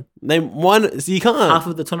the Name one. So you can't. half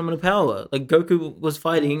of the Tournament of Power. Like Goku was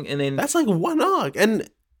fighting, and then That's like one arc, and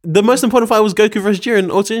the most important fight was Goku versus Jiren,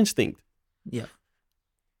 Ultra Instinct. yeah.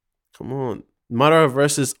 Come on, Madara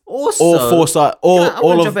versus Also, all four sides.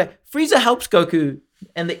 Frieza helps Goku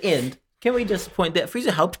in the end. Can we just point that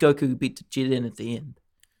Frieza helped Goku beat Jiren at the end?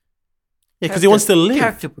 Yeah, because he wants to live.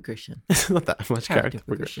 Character progression. Not that much character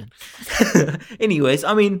progression. Anyways,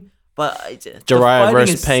 I mean, But the Jiraiya fighting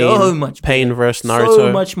versus is Pain. so much Pain better, versus Naruto.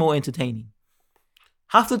 so much more entertaining.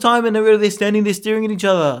 Half the time, and they're standing there staring at each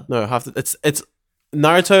other. No, it's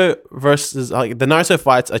Naruto versus like the Naruto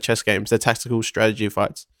fights are chess games. They're tactical strategy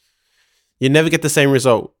fights. You never get the same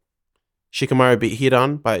result. Shikamaru beat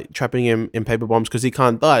Hidan by trapping him in paper bombs because he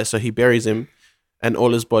can't die, so he buries him, and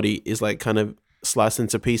all his body is like kind of sliced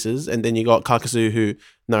into pieces. And then you got Kakazu, who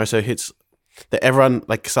Naruto hits. That everyone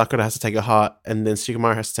like Sakura has to take a heart, and then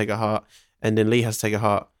Shikamaru has to take a heart, and then Lee has to take a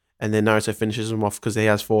heart, and then Naruto finishes him off because he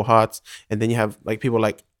has 4 hearts. And then you have like people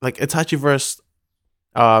like Itachi versus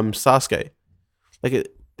Sasuke.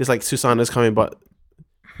 There's like Susanna's coming, but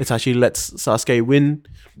Itachi lets Sasuke win.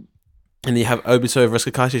 And then you have Obito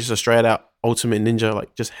versus Kakashi, just a straight out ultimate ninja,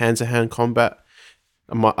 like just hand to hand combat.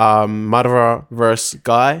 Madara versus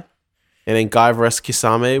Guy, and then Guy versus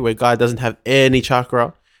Kisame, where Guy doesn't have any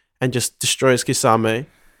chakra and just destroys Kisame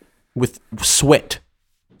with sweat.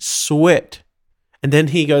 And then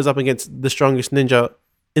he goes up against the strongest ninja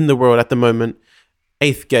in the world at the moment,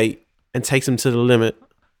 8th Gate, and takes him to the limit.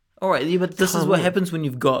 All right, yeah, but this is what happens when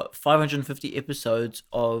you've got 550 episodes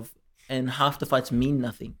and half the fights mean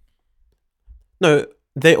nothing. No,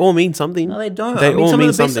 they all mean something. No, they don't. They all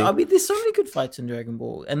mean something. I mean, there's so many good fights in Dragon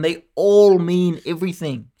Ball, and they all mean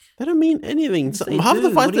everything. They don't mean anything. Yes, Half the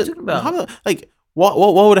do. fights. What are you talking about? What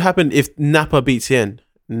would have happened if Nappa beat Tien?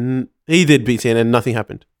 He did beat Tien, and nothing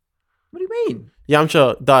happened. What do you mean?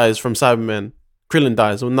 Yamcha dies from Cyberman. Krillin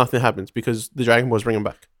dies, well, nothing happens because the Dragon Balls bring him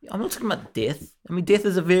back. I'm not talking about death. I mean, death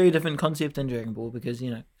is a very different concept in Dragon Ball because,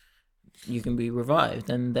 you can be revived.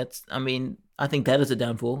 And I think that is a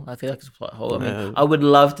downfall. I feel like it's a plot hole. I mean, I would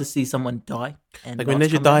love to see someone die. And like when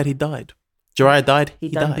Neji died, he died. Jiraiya died, he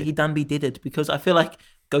died. He done be deaded because I feel like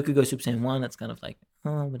Goku goes Super Saiyan 1. That's kind of like,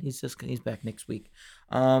 but he's back next week.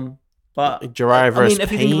 But Jiraiya versus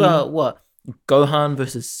if you think about what Gohan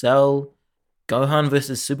versus Cell, Gohan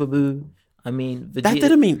versus Super Buu. I mean, Vegeta, that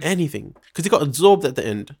didn't mean anything because he got absorbed at the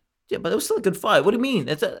end. Yeah, but it was still a good fight. What do you mean?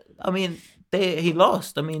 He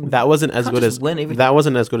lost. I mean, that wasn't as good as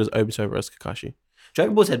Obito versus Kakashi.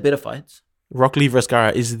 Dragon Ball's had better fights. Rock Lee versus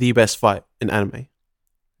Gaara is the best fight in anime.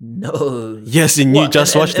 No. Yes, and you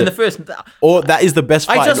just watched it. In the first, or that is the best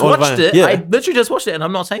fight. I just watched it. Yeah. I literally just watched it, and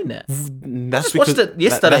I'm not saying that. That's watched it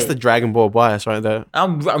yesterday. That's the Dragon Ball bias right there.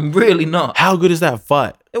 I'm really not. How good is that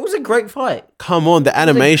fight? It was a great fight. Come on, the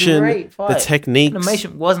animation, the techniques.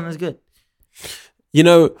 Animation wasn't as good.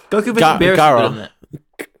 Goku versus Gaara.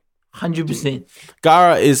 100%.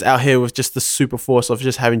 Gaara is out here with just the super force of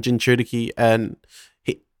just having Jinchuriki, and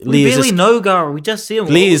we barely know Gaara. We just see him.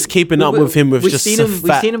 Lee is keeping up with him with just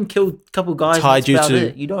we've seen him kill a couple guys.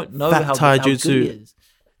 Taijutsu. You don't know how good he is.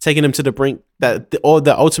 Taking him to the brink. Or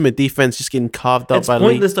the ultimate defense just getting carved up by Lee.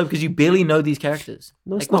 It's pointless though because you barely know these characters.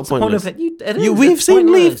 No, it's not pointless. We've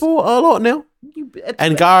seen Lee for a lot now.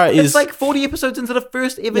 And Gaara is... It's like 40 episodes into the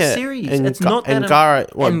first ever series. It's not that... And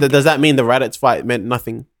Gaara... does that mean the Raditz fight meant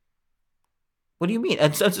nothing? What do you mean?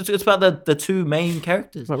 It's about the two main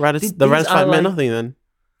characters. But the Raditz fight meant nothing then.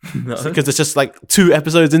 No. Because it's just like 2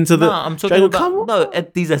 episodes into the... No, I'm talking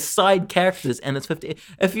about... these are side characters and it's 50...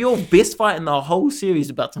 If your best fight in the whole series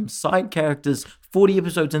about some side characters 40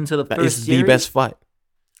 episodes into the first series... That is the best fight.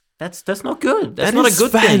 That's not good. That's not a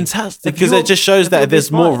good thing. Fantastic. Because it just shows that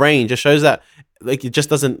there's more range. It shows that like it just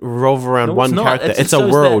doesn't revolve around one character. It's a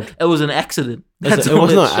world. It was an accident. It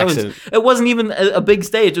was not an accident. It wasn't even a big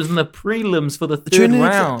stage. It was in the prelims for the third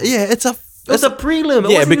round. Yeah, it's a prelim.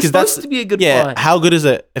 It wasn't supposed to be a good fight. How good is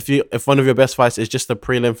it if one of your best fights is just a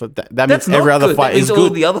prelim for that? That means every other fight is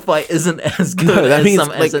good. The other fight isn't as good. No, that means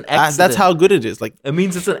as an accident. That's how good it is. Like it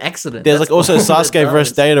means it's an accident. There's like also Sasuke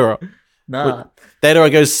versus Deidara. Nah,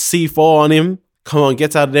 Deidara goes C4 on him. Come on,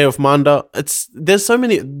 gets out of there with Manda. There's so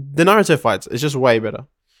many the Naruto fights. It's just way better.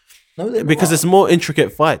 No, because it's more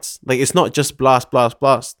intricate fights. Like it's not just blast.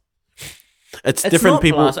 It's different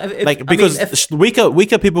people.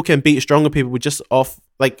 Weaker people can beat stronger people just off,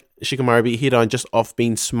 like Shikamaru beat Hidan just off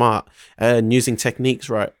being smart and using techniques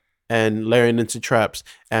right and layering into traps,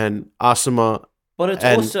 and Asuma. But it's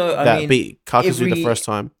also beat Kakazu the first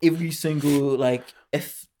time. Every single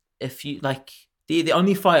if you like the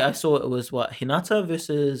only fight I saw it was what Hinata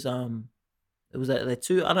versus it was that they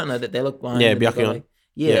two, I don't know, that they look blind. Yeah, Byakugan.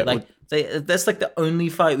 That's like the only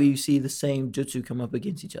fight where you see the same jutsu come up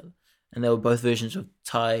against each other. And they were both versions of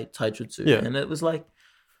taijutsu. Yeah. And it was like,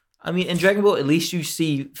 I mean, in Dragon Ball, at least you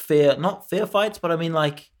see not fair fights, but I mean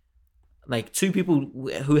like two people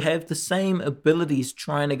who have the same abilities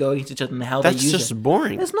trying to go against each other and how they use it. That's just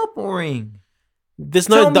boring. It's not boring. There's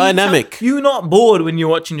no dynamic. You're not bored when you're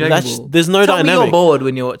watching Dragon Ball. There's no Tell me dynamic. you're bored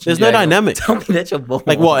when you're watching There's no Dragon Ball. dynamic. Tell me that you're bored.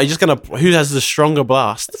 Like what? Are you just gonna who has the stronger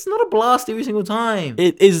blast? It's not a blast every single time.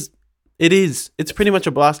 It is. It is. It's pretty much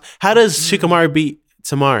a blast. How does Shikamaru beat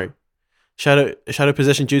Tamaru? Shadow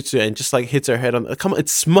possession jutsu and just like hits her head on. Come on,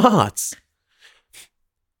 it's smart.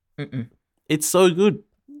 Mm-mm. It's so good.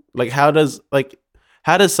 Like how does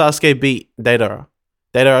Sasuke beat Deidara?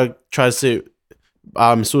 Deidara tries to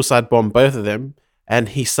suicide bomb both of them, and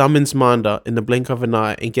he summons Manda in the blink of an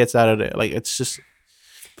eye and gets out of there. Like it's just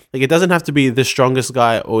like it doesn't have to be the strongest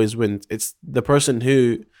guy always wins. It's the person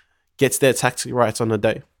who gets their tactic right on the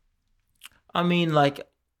day. I mean, like,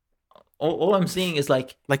 all I'm seeing is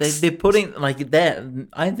like they're putting like that.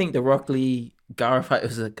 I think the Rock Lee Gaara fight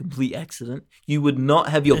was a complete accident. You would not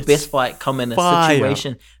have your best fight come in a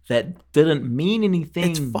situation that didn't mean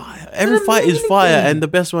anything. It's fire. Every fight is fire, and the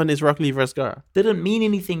best one is Rock Lee vs. Gaara. Didn't mean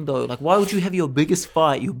anything though. Like, why would you have your biggest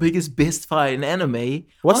fight, your biggest best fight in anime?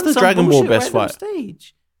 What's the Dragon Ball best fight?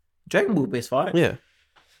 Stage. Dragon Ball best fight. Yeah,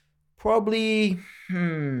 probably.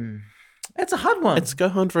 That's a hard one. It's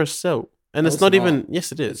Gohan vs. Cell. And it's not even...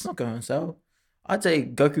 Yes, it is. It's not Gohan Cell. I'd say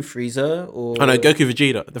Goku Frieza or... Oh, no, Goku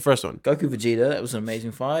Vegeta, the first one. Goku Vegeta, that was an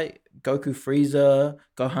amazing fight. Goku Frieza,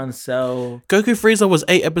 Gohan Cell. Goku Frieza was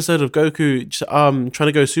 8 episodes of Goku trying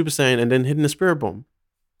to go Super Saiyan and then hitting the Spirit Bomb.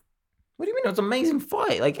 What do you mean? It was an amazing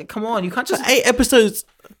fight. Like, come on, you can't just... 8 episodes...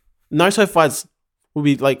 Naruto fights will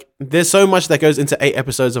be like... There's so much that goes into 8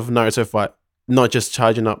 episodes of Naruto fight. Not just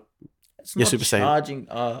charging up. It's your not Super Saiyan. Charging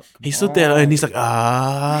up. He stood there and he's like, on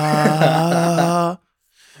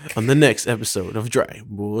the next episode of Dragon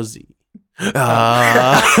Ball Z.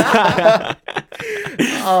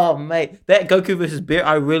 Oh, mate. That Goku versus Beerus,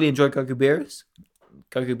 I really enjoyed Goku Beerus.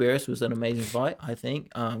 Goku Beerus was an amazing fight, I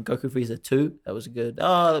think. Goku Frieza 2, that was a good,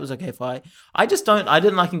 that was okay fight. I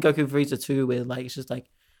didn't like in Goku Frieza 2 where like, it's just like,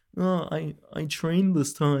 oh, I trained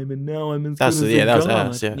this time and now I'm in that was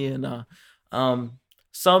ass, yeah. Yeah, nah. What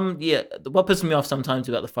pisses me off sometimes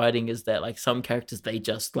about the fighting is that like some characters they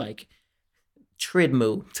just like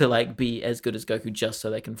treadmill to like be as good as Goku just so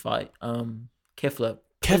they can fight. Kefla,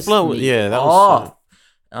 yeah, that was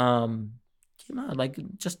like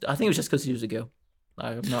just I think it was just because he was a girl.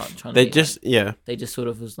 Like I'm not trying. They to just they just sort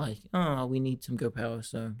of was like, oh, we need some girl power.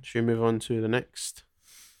 So should we move on to the next?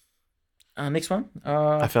 Next one.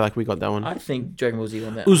 I feel like we got that one. I think Dragon Ball Z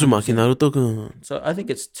on that. Uzumaki Naruto. So I think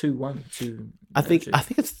it's 2-1 to. I think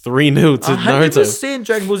it's 3-0 to Naruto. 100%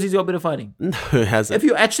 Dragon Ball Z's got better fighting. No, it hasn't. If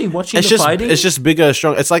you're actually watching fighting, it's just bigger,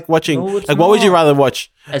 strong. It's like watching. No, it's like, what would you not. rather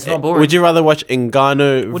watch? It's not boring. Would you rather watch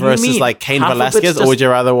Ngannou What do you versus mean? like Cain Half of it's Velasquez, or just- would you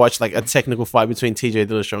rather watch like a technical fight between TJ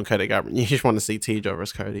Dillashaw and Cody Garbrandt? You just want to see TJ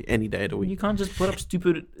versus Cody any day of the week. You can't just put up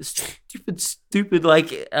stupid like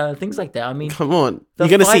things like that. I mean, Come on, the you're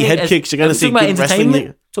gonna see fighting head is- kicks. You're gonna if see we're talking good about wrestling.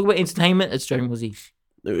 entertainment. Talk about entertainment. It's Dragon Ball Z.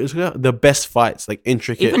 It was the best fights, like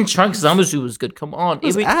intricate. Even Trunks Zamasu was good. Come on, It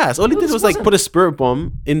was ass. All he did was like put a spirit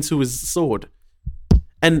bomb into his sword,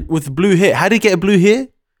 and with blue hair. How did he get blue hair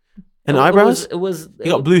and eyebrows? He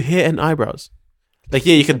got blue hair and eyebrows. Like,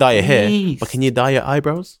 yeah, you can dye your hair, Jeez. but can you dye your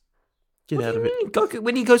eyebrows? Get What out do of you it. mean? Goku,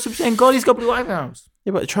 when he goes Super Saiyan God, he's got blue eyebrows.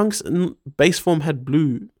 Yeah, but Trunks in base form had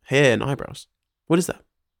blue hair and eyebrows. What is that?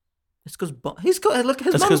 It's because he's got look.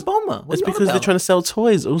 His That's mum's 'cause- Bulma. It's because they're trying to sell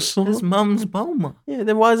toys also. His mum's Bulma. Yeah,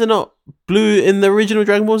 then why is it not blue in the original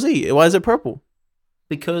Dragon Ball Z? Why is it purple?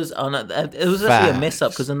 Because no, it was actually a mess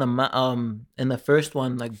up. Because in the first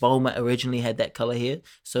one, like Bulma originally had that color hair,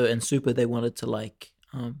 so in Super they wanted to like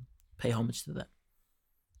pay homage to that.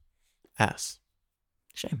 Ass.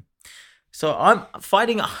 Shame. So I'm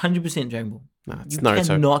fighting 100% Dragon Ball. Nah, it's You Naruto.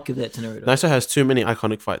 cannot give that to Naruto. Naruto has too many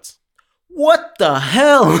iconic fights. What the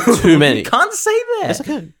hell? Too many. You can't say that. Yes, I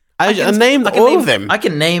can. I named all of them. I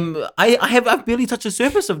can name. I've barely touched the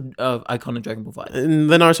surface of iconic Dragon Ball fights. And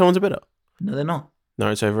the Naruto ones are better. No, they're not.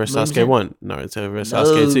 Naruto versus No, Sasuke 1, Naruto versus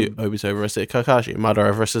Sasuke 2, Obito versus Kakashi,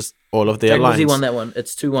 Madara versus all of their Dragon Ball lines. Z won that one.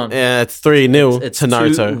 It's 2-1. Yeah, it's 3-0 It's to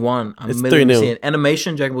Naruto. 2-1. It's 3-0.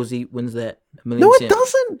 Animation, Dragon Ball Z wins that. No, it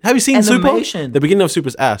doesn't. Have you seen Super? Animation. The beginning of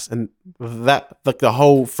Super's ass, and that like the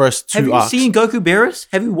whole first 2 Have you arcs. seen Goku Beerus?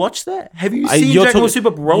 Have you watched that? Have you seen You're Dragon Ball talking-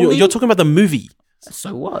 Super Broly? You're talking about the movie.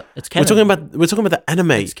 So what? It's canon. We're talking about the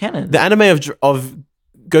anime. It's canon. The anime of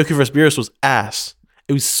Goku vs Beerus was ass.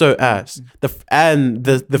 It was so ass. The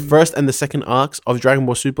first and the second arcs of Dragon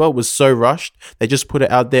Ball Super was so rushed. They just put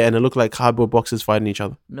it out there and it looked like cardboard boxes fighting each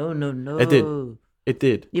other. No. It did. It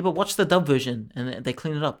did. Yeah, but watch the dub version and they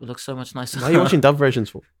clean it up. It looks so much nicer. Why are you watching dub versions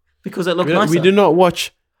for? Because it looked We nicer. do not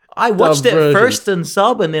watch. I watched it versions. first in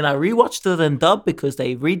sub and then I rewatched it in dub because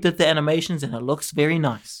they redid the animations and it looks very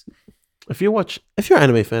nice. If you're an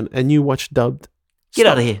anime fan and you watch dubbed Get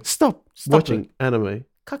out of here. Stop watching anime.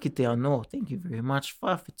 Kakite no. Thank you very much.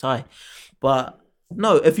 Fire for Thai. But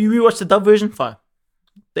no, if you rewatch the dub version, fine.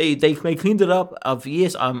 They cleaned it up.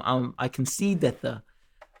 Yes, I can see that the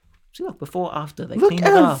see like before after they cleaned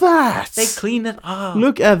it up. That. They clean it up.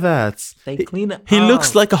 Look at that. They clean it He up.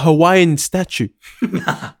 looks like a Hawaiian statue.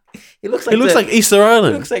 He looks He looks like Easter He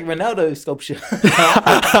Island. looks like Ronaldo sculpture.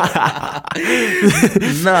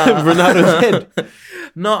 Ronaldo's head.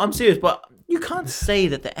 No, I'm serious, but you can't say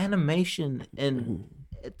that the animation and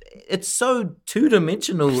it's so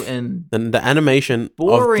two-dimensional and And the animation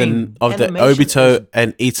Boring. of the Animation is Obito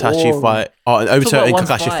and Itachi boring. fight, Obito about and one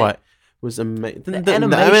Kakashi fight. fight was amazing. The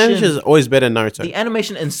animation- animation is always better than Naruto. the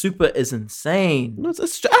animation in Super is insane. No, it's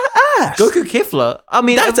ass. Goku Kefla. I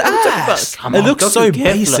mean, That's we're talking ass. come It on, looks Goku so Kefla.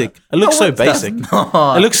 basic. It looks so it does basic.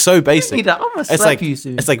 not. It looks so basic. I'm gonna It's slap like you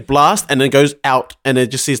soon. it's like blast and then it goes out and it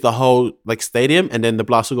just sees the whole like stadium and then the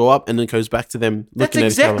blast will go up and then it goes back to them That's looking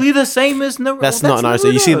at each other. exactly the same as Naruto. That's not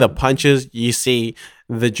Naruto. You see the punches, you see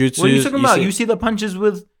the jutsus. What are you talking about? see- You see the punches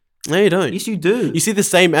with. no, you don't. Yes, you do. You see the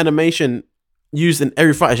same animation used in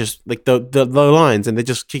every fight. It's just like the lines and they're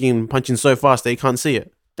just kicking and punching so fast that you can't see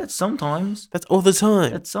it. That's sometimes. That's all the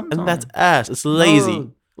time. That's And that's sometimes. ass. It's lazy.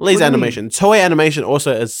 No. What Lazy do you animation. Toei animation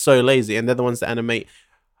also is so lazy, and they're the ones that animate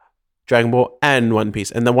Dragon Ball and One Piece.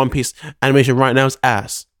 And the One Piece animation right now is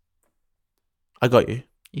ass. I got you.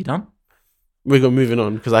 You done? We got moving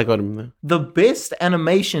on because I got him there. The best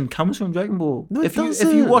animation comes from Dragon Ball. No, it if you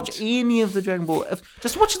doesn't. watch any of the Dragon Ball,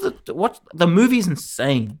 just watch the movie's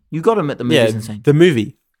insane. You got to admit the movie's Yeah, insane. the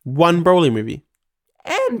movie, one Broly movie.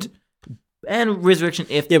 And Resurrection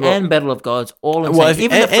F Yeah, but- and Battle of Gods all insane. Well, if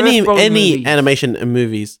Even the first any Broly movie, animation in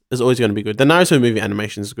movies is always going to be good. The Naruto movie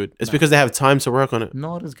animation is good. It's because they have time to work on it.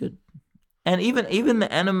 not as good. And even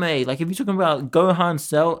the anime, like if you're talking about Gohan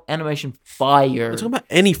Cell animation fire. I'm talking about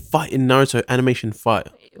any fight in Naruto animation fight.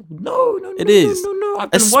 No, It is. No. I've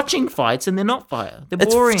been It's- watching fights and they're not fire. They're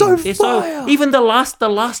It's boring. so They're fire. even the last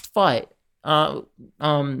fight, Naruto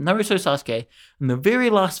Sasuke, and the very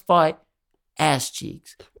last fight, ass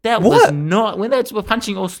cheeks. That was What? not when they were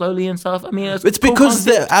punching all slowly and stuff. I mean, It's because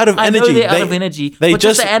they're out of I know energy. they're out of energy. They but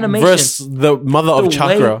just the animation, verse the mother of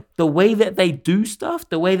chakra. the way that they do stuff,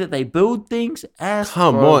 the way that they build things, ass.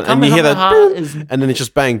 Come bro. on, and you hear that, Kamehameha is and then it's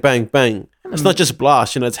just bang, bang, bang. It's not just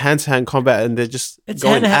blast, it's hand-to-hand combat, and they're just it's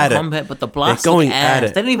going hand-to-hand at it. combat, but the blast They're going look at ass.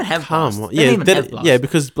 it. They don't even have blast. Come on, They don't yeah, even have blast. yeah,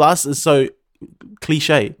 because blast is so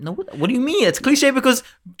cliche. No, what do you mean? It's cliche because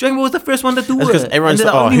Dragon Ball was the first one to do It's it. because everyone's And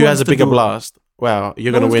like, they're the oh, only who ones has a to bigger do it. blast? Wow,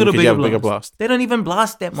 you're No gonna one's win got because you have a bigger blast. They don't even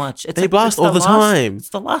blast that much. They blast all the time. It's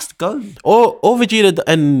the last go. All Vegeta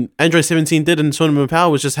and Android 17 did in Tournament of Power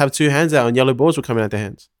was just have two hands out and yellow balls were coming out their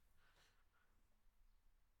hands.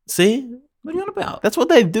 See? What are you on about? That's what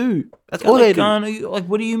they do. That's all they do. Like,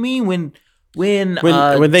 what do you mean when When they-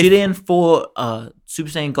 Jiren fought Super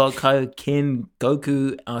Saiyan God Kaioken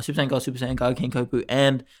Goku, Super Saiyan God, Super Saiyan Kaioken Goku,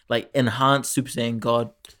 and like enhanced Super Saiyan God,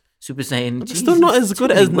 Super Saiyan. It's still not as Jesus, good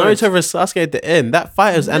too as many words. Naruto vs Sasuke at the end. That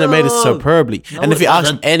fight is animated No. superbly. No, And if it you ask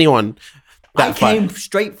doesn't. anyone, I that fight, came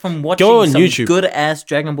straight from watching Go on some YouTube. good ass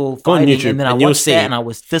Dragon Ball Go on fighting, YouTube and then I and you'll watched see that and I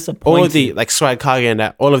was disappointed. all of the like Swag Kage and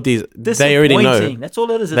that, all of these, they already know Disappointing. That's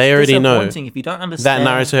all it is. It's They already know disappointing if you don't that understand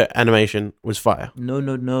Naruto animation was fire. No.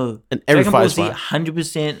 And every Dragon Ball fight is Z, fire.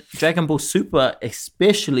 100%. Dragon Ball Super,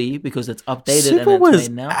 especially because it's updated Super and it's was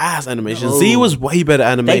made now. ass animation. No. Z was way better They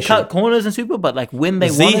animation. cut corners in Super, but like when they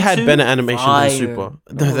Z wanted had to, better animation fire. than Super.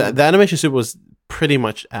 No. The animation Super was pretty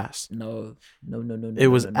much ass. No. It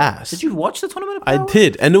was no. ass. Did you watch the Tournament of I Power?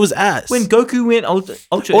 did, and it was ass. When Goku went Ultra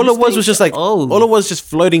all it was Instinct? was just like oh, all it was just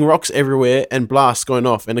floating rocks everywhere and blasts going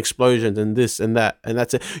off and explosions and this and that and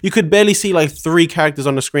that's it. You could barely see like 3 characters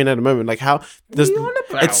on the screen at the moment. Like how there's, are you on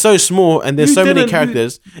about? it's so small and there's You so many didn't-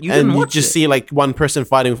 characters you and didn't you watch just it. see like one person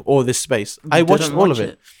fighting with all this space. I watched didn't all watch of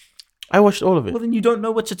it. I watched all of it. Well, then you don't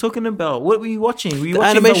know what you're talking about. What were you watching? Were you The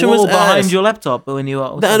watching animation the wall was behind ass. your laptop when you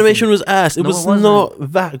were? The animation was ass. It No, was it wasn't.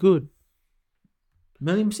 not that good.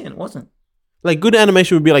 1,000,000%. It wasn't. Like good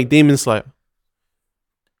animation would be like Demon Slayer.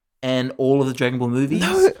 And all of the Dragon Ball movies.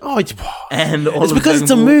 No, And all it's of because Dragon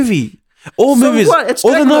it's a Ball- movie. All So movies, what? It's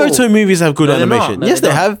all the Dragon Ball. Naruto movies have good No, they're not. animation. No, Yes, they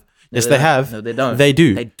they don't. have. No, Yes, they they don't. have. No, they don't. They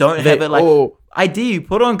do. They don't They have it like. all- I dare you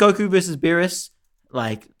put on Goku versus Beerus,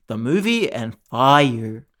 like the movie, and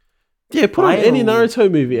fire. Yeah, put on Fire. any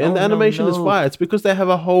Naruto movie, and No, the no, animation is no. fire. It's because they have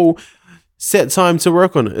a whole set time to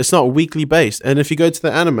work on it. It's not weekly based. And if you go to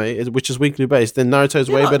the anime, which is weekly based, then Naruto's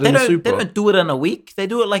way better than They Super. don't do it in a week. They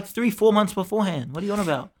do it like 3-4 months beforehand. What are you on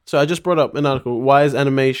about? So I just brought up an article. Why is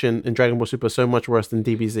animation in Dragon Ball Super so much worse than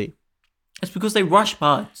DBZ? It's because they rush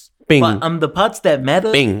parts. Bing. But the parts that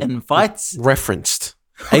matter Bing. in fights, Referenced.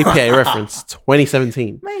 APA reference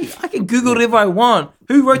 2017. Mate, I can Google whatever I want.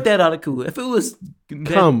 Who wrote that article? If it was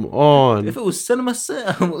Come on. if it was Cinema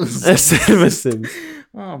Sims, Cinema Sims.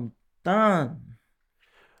 I'm done.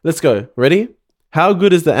 Let's go. Ready? How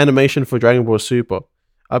good is the animation for Dragon Ball Super?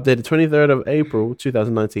 Updated 23rd of April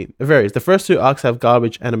 2019. It varies. The first 2 arcs have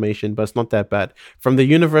garbage animation, but it's not that bad. From the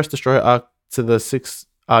Universe Destroyer arc to the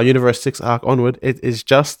Universe 6 arc onward, it is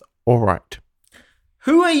just alright.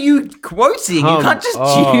 Who are you quoting? You can't just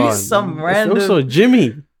choose some random. It's also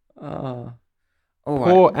Jimmy. All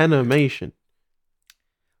Poor right. animation.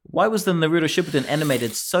 Why was the Naruto Shippuden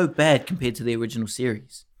animated so bad compared to the original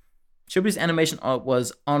series? Shippuden's animation art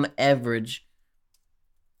was, on average,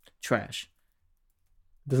 trash.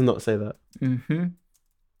 Does not say that. Mm-hmm.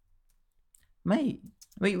 Mate,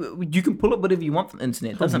 you can pull up whatever you want from the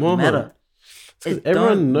internet. It doesn't Come on. matter. It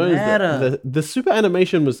everyone knows that the super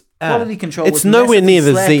animation was quality control. It's nowhere near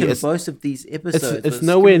the Z. It's most of these episodes. It's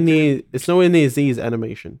nowhere near. It's nowhere near Z's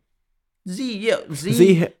animation. Z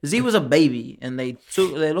was a baby, and they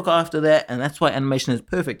look after that, and that's why animation is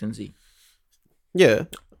perfect in Z. Yeah,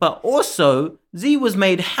 but also Z was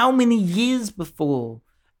made how many years before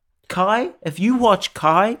Kai? If you watch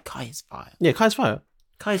Kai is fire. Yeah, Kai's fire.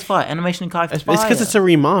 Kai's fire. Animation in Kai is fire. It's because it's a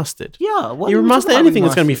remastered. Yeah, you remaster anything,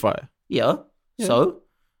 it's gonna be fire. Yeah. So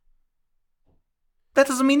that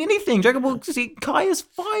doesn't mean anything. Dragon Ball Z Kai is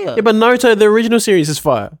fire. Yeah, but Naruto, the original series, is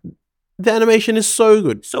fire. The animation is so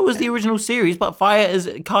good. So is the original series, but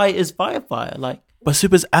Kai is fire. Like, but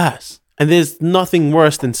Super's ass, and there's nothing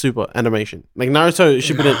worse than Super animation. Like Naruto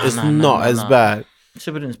Shippuden is not as bad.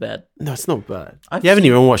 Shippuden's bad. No, it's not bad. You haven't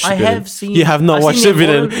even watched Shippuden. I have seen. You have not watched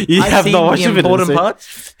Shippuden. You have not watched Shippuden. The important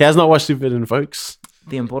parts. He has not watched Shippuden, folks.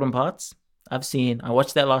 The important parts I've seen. I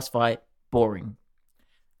watched that last fight. Boring.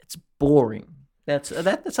 It's boring. That's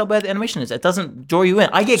how bad the animation is. It doesn't draw you in.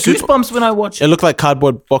 I get goosebumps when I watch. It looked like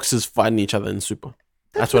cardboard boxes fighting each other in Super.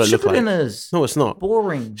 That's what it looked like. Is. No, it's not.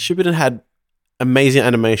 Boring. Shippuden had amazing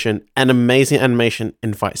animation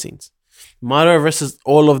in fight scenes. Madara versus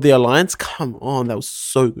all of the Alliance. Come on, that was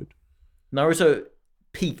so good. Naruto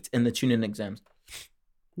peaked in the Chunin exams.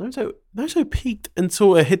 Naruto peaked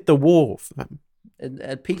until it hit the wall. Fam.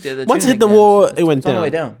 It peaked at the Once Chunin it hit the exams. wall, it went all down. the way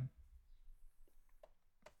down.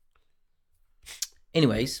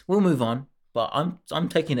 Anyways, we'll move on. But I'm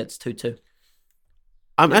taking it's 2-2.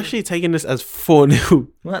 I'm actually taking this as 4-0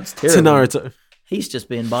 Well, that's to terrible. Naruto. He's just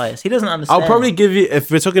being biased. He doesn't understand. I'll probably give you, if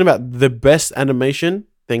we're talking about the best animation,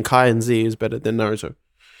 then Kai and Z is better than Naruto.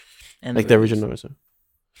 And like the original Naruto.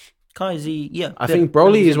 Kai Z, yeah. I think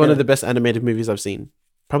Broly is one of the best animated movies I've seen.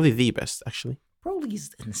 Probably the best, actually. Broly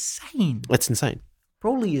is insane. It's insane.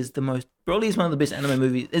 Broly is one of the best anime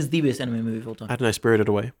movies. Is the best anime movie of all time. I don't know, Spirited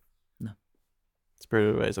Away. No.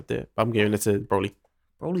 Spirited Away is up there. I'm giving it to Broly.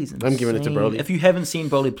 Broly's insane. I'm giving it to Broly. If you haven't seen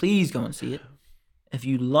Broly, please go and see it. If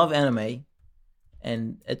you love anime,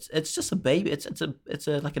 and it's just a baby. It's a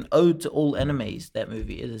like an ode to all animes. That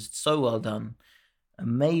movie, it is so well done,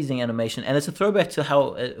 amazing animation, and it's a throwback to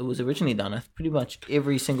how it was originally done. Pretty much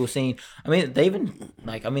every single scene. I mean, they even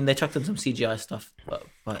they chucked in some CGI stuff, but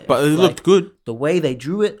it looked good. The way they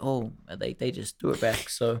drew it, they just threw it back.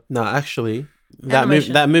 So no, actually,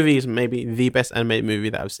 that movie is maybe the best animated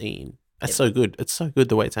movie that I've seen. It's so good. It's so good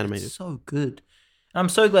the way it's animated. It's so good. And I'm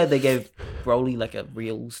so glad they gave Broly like a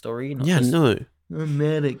real story. I'm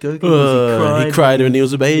mad at Goku. He cried when he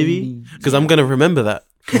was a baby. Because I'm gonna remember that.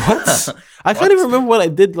 What? I can't even remember what I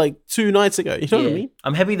did like 2 nights ago. You know what I mean?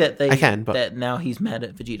 I'm happy that but that now he's mad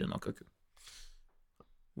at Vegeta, not Goku.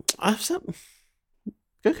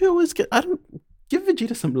 Goku always I don't give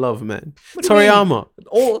Vegeta some love, man. Toriyama.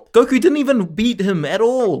 Or Goku didn't even beat him at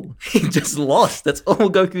all. He just lost. That's all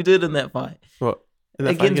Goku did in that fight. What?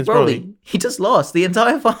 Against Broly. He just lost the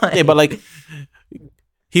entire fight. Yeah, but like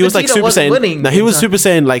he was like Super Saiyan. No, he was Super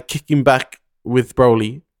Saiyan like kicking back with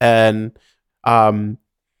Broly, and Vegeta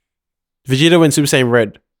went Super Saiyan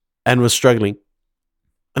Red and was struggling.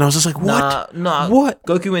 And I was just like, what? Nah. What?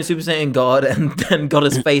 Goku went Super Saiyan God and then got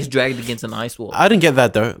his face dragged against an ice wall. I didn't get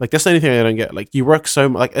that though. Like that's the only thing I don't get. Like you work so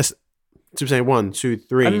much. Like Super Saiyan 1, 2,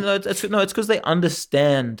 3. I mean, it's because they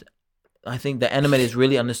understand. I think the animators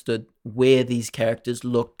really understood where these characters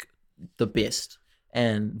look the best.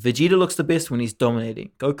 And Vegeta looks the best when he's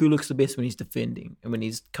dominating. Goku looks the best when he's defending and when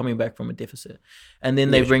he's coming back from a deficit. And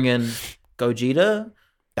then they bring in Gogeta.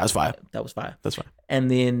 That was fire. That's fire. And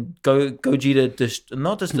then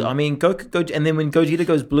Gogeta I mean, Goku, and then when Gogeta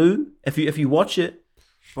goes blue, if you watch it,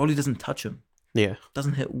 Broly doesn't touch him. Yeah.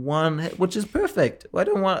 Doesn't hit one hit, which is perfect. I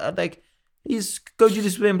don't want he's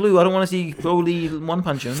Gogeta's been blue. I don't want to see Broly one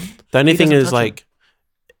punch him. The only thing is like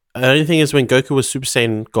The only thing is when Goku was Super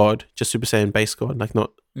Saiyan God, just Super Saiyan base God, like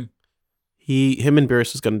not him and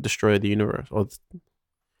Beerus was going to destroy the universe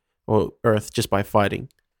or Earth just by fighting.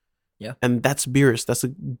 Yeah, and that's Beerus.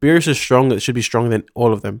 Beerus is strong. It should be stronger than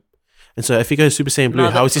all of them. And so if he goes Super Saiyan Blue,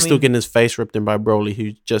 how is he still getting his face ripped in by Broly,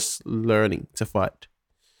 who's just learning to fight?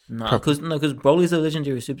 Because Broly's a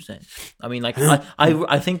legendary Super Saiyan. I mean, like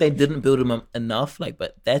I think they didn't build him up enough. Like,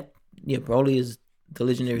 but Broly is the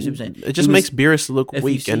legendary Super Saiyan. It just makes Beerus look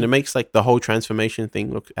weak, and it makes like the whole transformation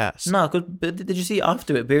thing look ass. No, but did you see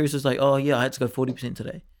after it? Beerus was like, "Oh yeah, I had to go 40%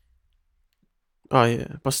 today." Oh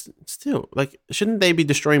yeah, but still, like, shouldn't they be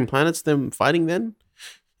destroying planets? Them fighting then?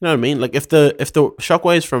 You know what I mean? Like if the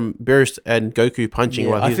shockwaves from Beerus and Goku punching,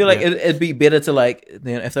 while I feel like it'd be better to like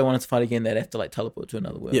if they wanted to fight again, they'd have to like teleport to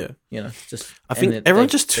another world. Yeah, just I think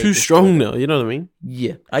everyone's just too strong now. You know what I mean?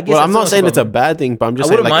 Yeah, I guess. Well, I'm not saying it's a bad thing, but I'm just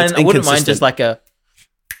saying like I wouldn't mind just like and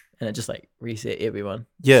it just like reset everyone.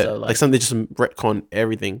 Yeah, so, like something just retcon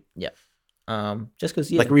everything. Yeah. Just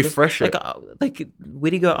because like refresh it. Like where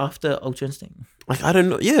do you go after Ultra Instinct? Like I don't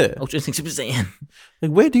know. Yeah, Ultra Instinct Super Saiyan. Like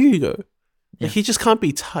where do you go? Yeah. Like, he just can't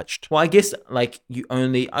be touched. Well, I guess like you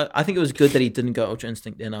only. I think it was good that he didn't go Ultra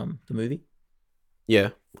Instinct in the movie. Yeah,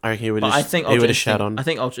 I reckon he would. I think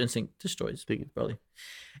Ultra Instinct destroys Broly.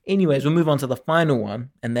 Anyways, we'll move on to the final one,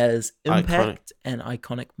 and that is impact and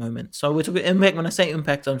iconic moment. So we're talking impact. When I say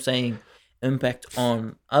impact, I'm saying impact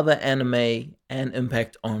on other anime and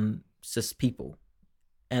impact on just people.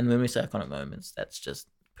 And when we say iconic moments, that's just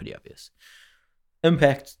pretty obvious.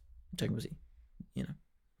 Impact, Dragon Ball Z.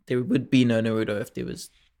 There would be no Naruto if there was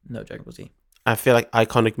no Dragon Ball Z. I feel like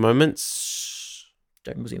iconic moments.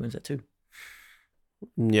 Dragon Ball Z wins that too.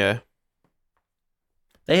 Yeah.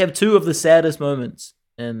 They have two of the saddest moments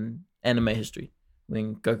in anime history.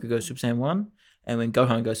 When Goku goes Super Saiyan 1 and when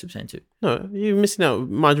Gohan goes Super Saiyan 2. No, you're missing out.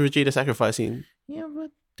 Majin Vegeta sacrificing. Yeah,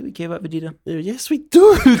 but do we care about Vegeta? Yes, we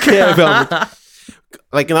do care about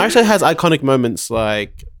Like, Naruto has iconic moments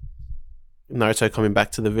like Naruto coming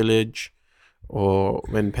back to the village or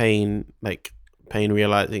when Pain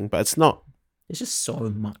realizing, but it's not. It's just so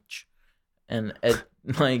much. And I feel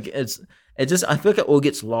like it all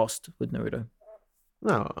gets lost with Naruto.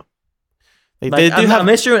 No.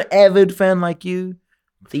 Unless you're an avid fan like you,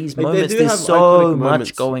 these moments, there's so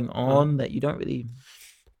much going on that you don't really.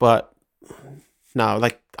 But no,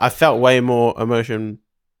 like I felt way more emotion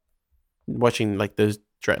watching like those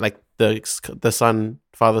like the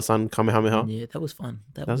father-son Kamehameha. Yeah, that was fun.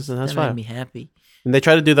 That made me happy. And they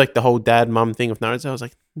tried to do like the whole dad-mum thing with Naruto. I was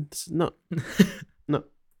like, this is not. No.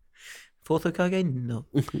 Fourth Hokage? No.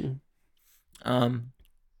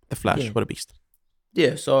 The Flash, what a beast.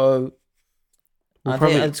 Yeah, so I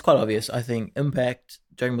think it's quite obvious. I think Impact,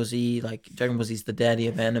 Dragon Ball Z, like Dragon Ball Z is the daddy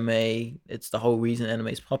of anime. It's the whole reason anime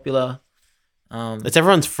is popular. It's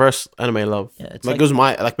everyone's first anime love. Yeah, it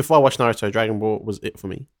was before I watched Naruto, Dragon Ball was it for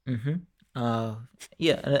me. Mm-hmm.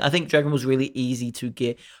 And I think Dragon Ball's really easy to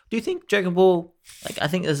get. Do you think Dragon Ball? I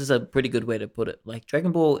think this is a pretty good way to put it. Like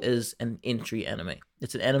Dragon Ball is an entry anime.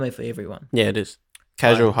 It's an anime for everyone. Yeah, it is.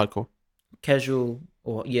 Casual, hardcore. Casual,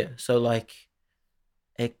 so like,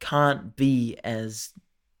 it can't be as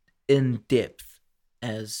in depth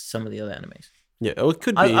as some of the other animes. Yeah, it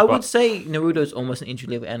could be. I would say Naruto's almost an entry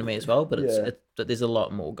level anime as well, but but there's a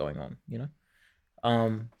lot more going on,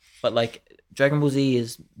 But like Dragon Ball Z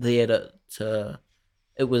is there to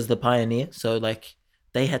it was the pioneer, so like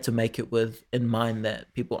they had to make it with in mind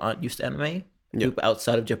that people aren't used to anime. People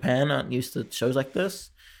outside of Japan aren't used to shows like this.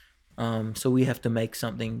 So we have to make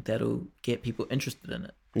something that'll get people interested in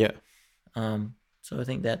it. Yeah. So I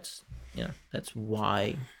think that's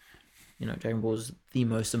why Dragon Ball is the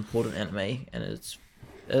most important anime, and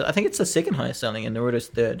I think it's the second highest selling, and Naruto's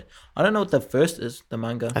third. I don't know what the first is, the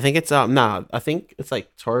manga. I think it's I think it's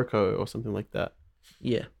like Toriko or something like that.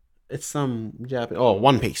 Yeah, it's some Japanese. Oh,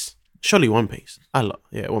 One Piece. Surely One Piece. One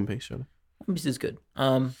Piece. Surely One Piece is good.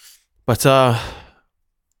 But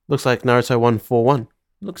looks like Naruto won 4-1.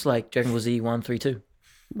 Looks like Dragon Ball Z 1-3-2.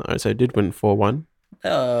 Naruto did win 4-1.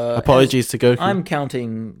 Apologies to Goku. I'm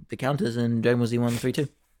counting the counters in Dragon Ball Z 1-3-2.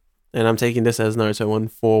 And I'm taking this as Naruto won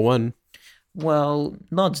 4-1. Well,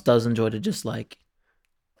 Nods does enjoy to just like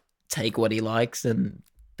take what he likes and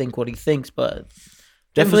think what he thinks, but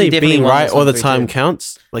definitely being right all the time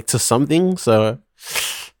counts, like to something. So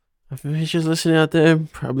if he's just listening out there,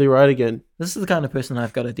 probably right again. This is the kind of person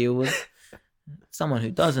I've got to deal with. Someone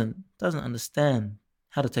who doesn't understand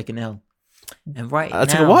how to take an L. And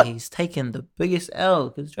now he's taken the biggest L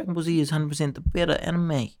because Dragon Ball Z is 100% the better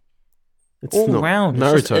anime. It's all round.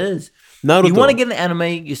 Naruto. It just is. Naruto. You want to get an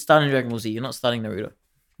anime, you're starting Dragon Ball Z. You're not starting Naruto.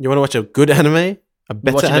 You want to watch a good anime? A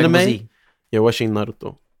better anime? You're watching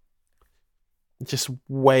Naruto. just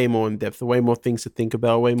way more in depth, way more things to think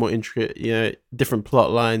about, way more intricate, different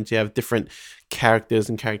plot lines. You have different characters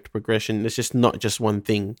and character progression. It's just not just one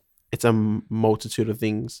thing. It's a multitude of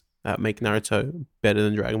things that make Naruto better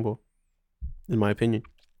than Dragon Ball, in my opinion.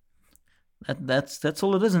 That's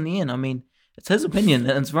all it is in the end. I mean, it's his opinion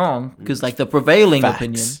and it's wrong because like the prevailing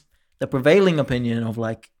opinion of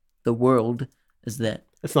like the world is that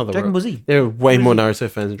it's not the Dragon world. Ball Z. There are way more Naruto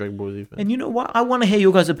fans than Dragon Ball Z fans. And you know what? I want to hear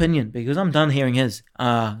your guys' opinion because I'm done hearing his.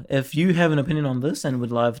 If you have an opinion on this and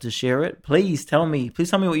would love to share it, please tell me.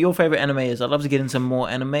 Please tell me what your favorite anime is. I'd love to get into more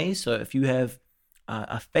anime. So if you have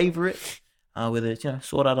a favorite, whether it's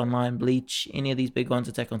Sword Art Online, Bleach, any of these big ones,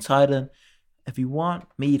 Attack on Titan, if you want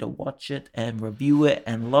me to watch it and review it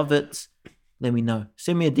and love it, let me know.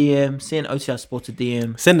 Send me a DM. Send OTR Sports a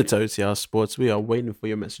DM. Send it to OTR Sports. We are waiting for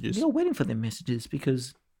your messages. We are waiting for their messages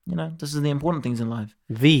because, this is the important things in life.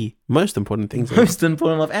 The most important things most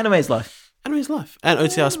important in life. Anime's life. Anime's life. And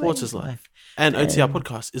OTR Sports is life. And OTR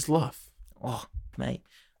Podcast is life. Oh, mate.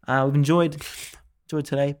 We've enjoyed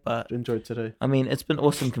today, but... Enjoyed today. I mean, it's been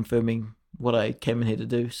awesome confirming what I came in here to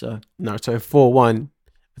do, so... Naruto 4-1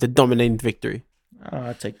 with a dominating victory.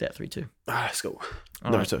 I'll take that 3-2. Let's go.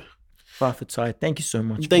 All Naruto. Right. Farford side, thank you so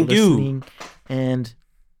much for listening. And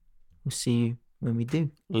we'll see you when we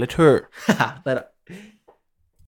do. Later. Later.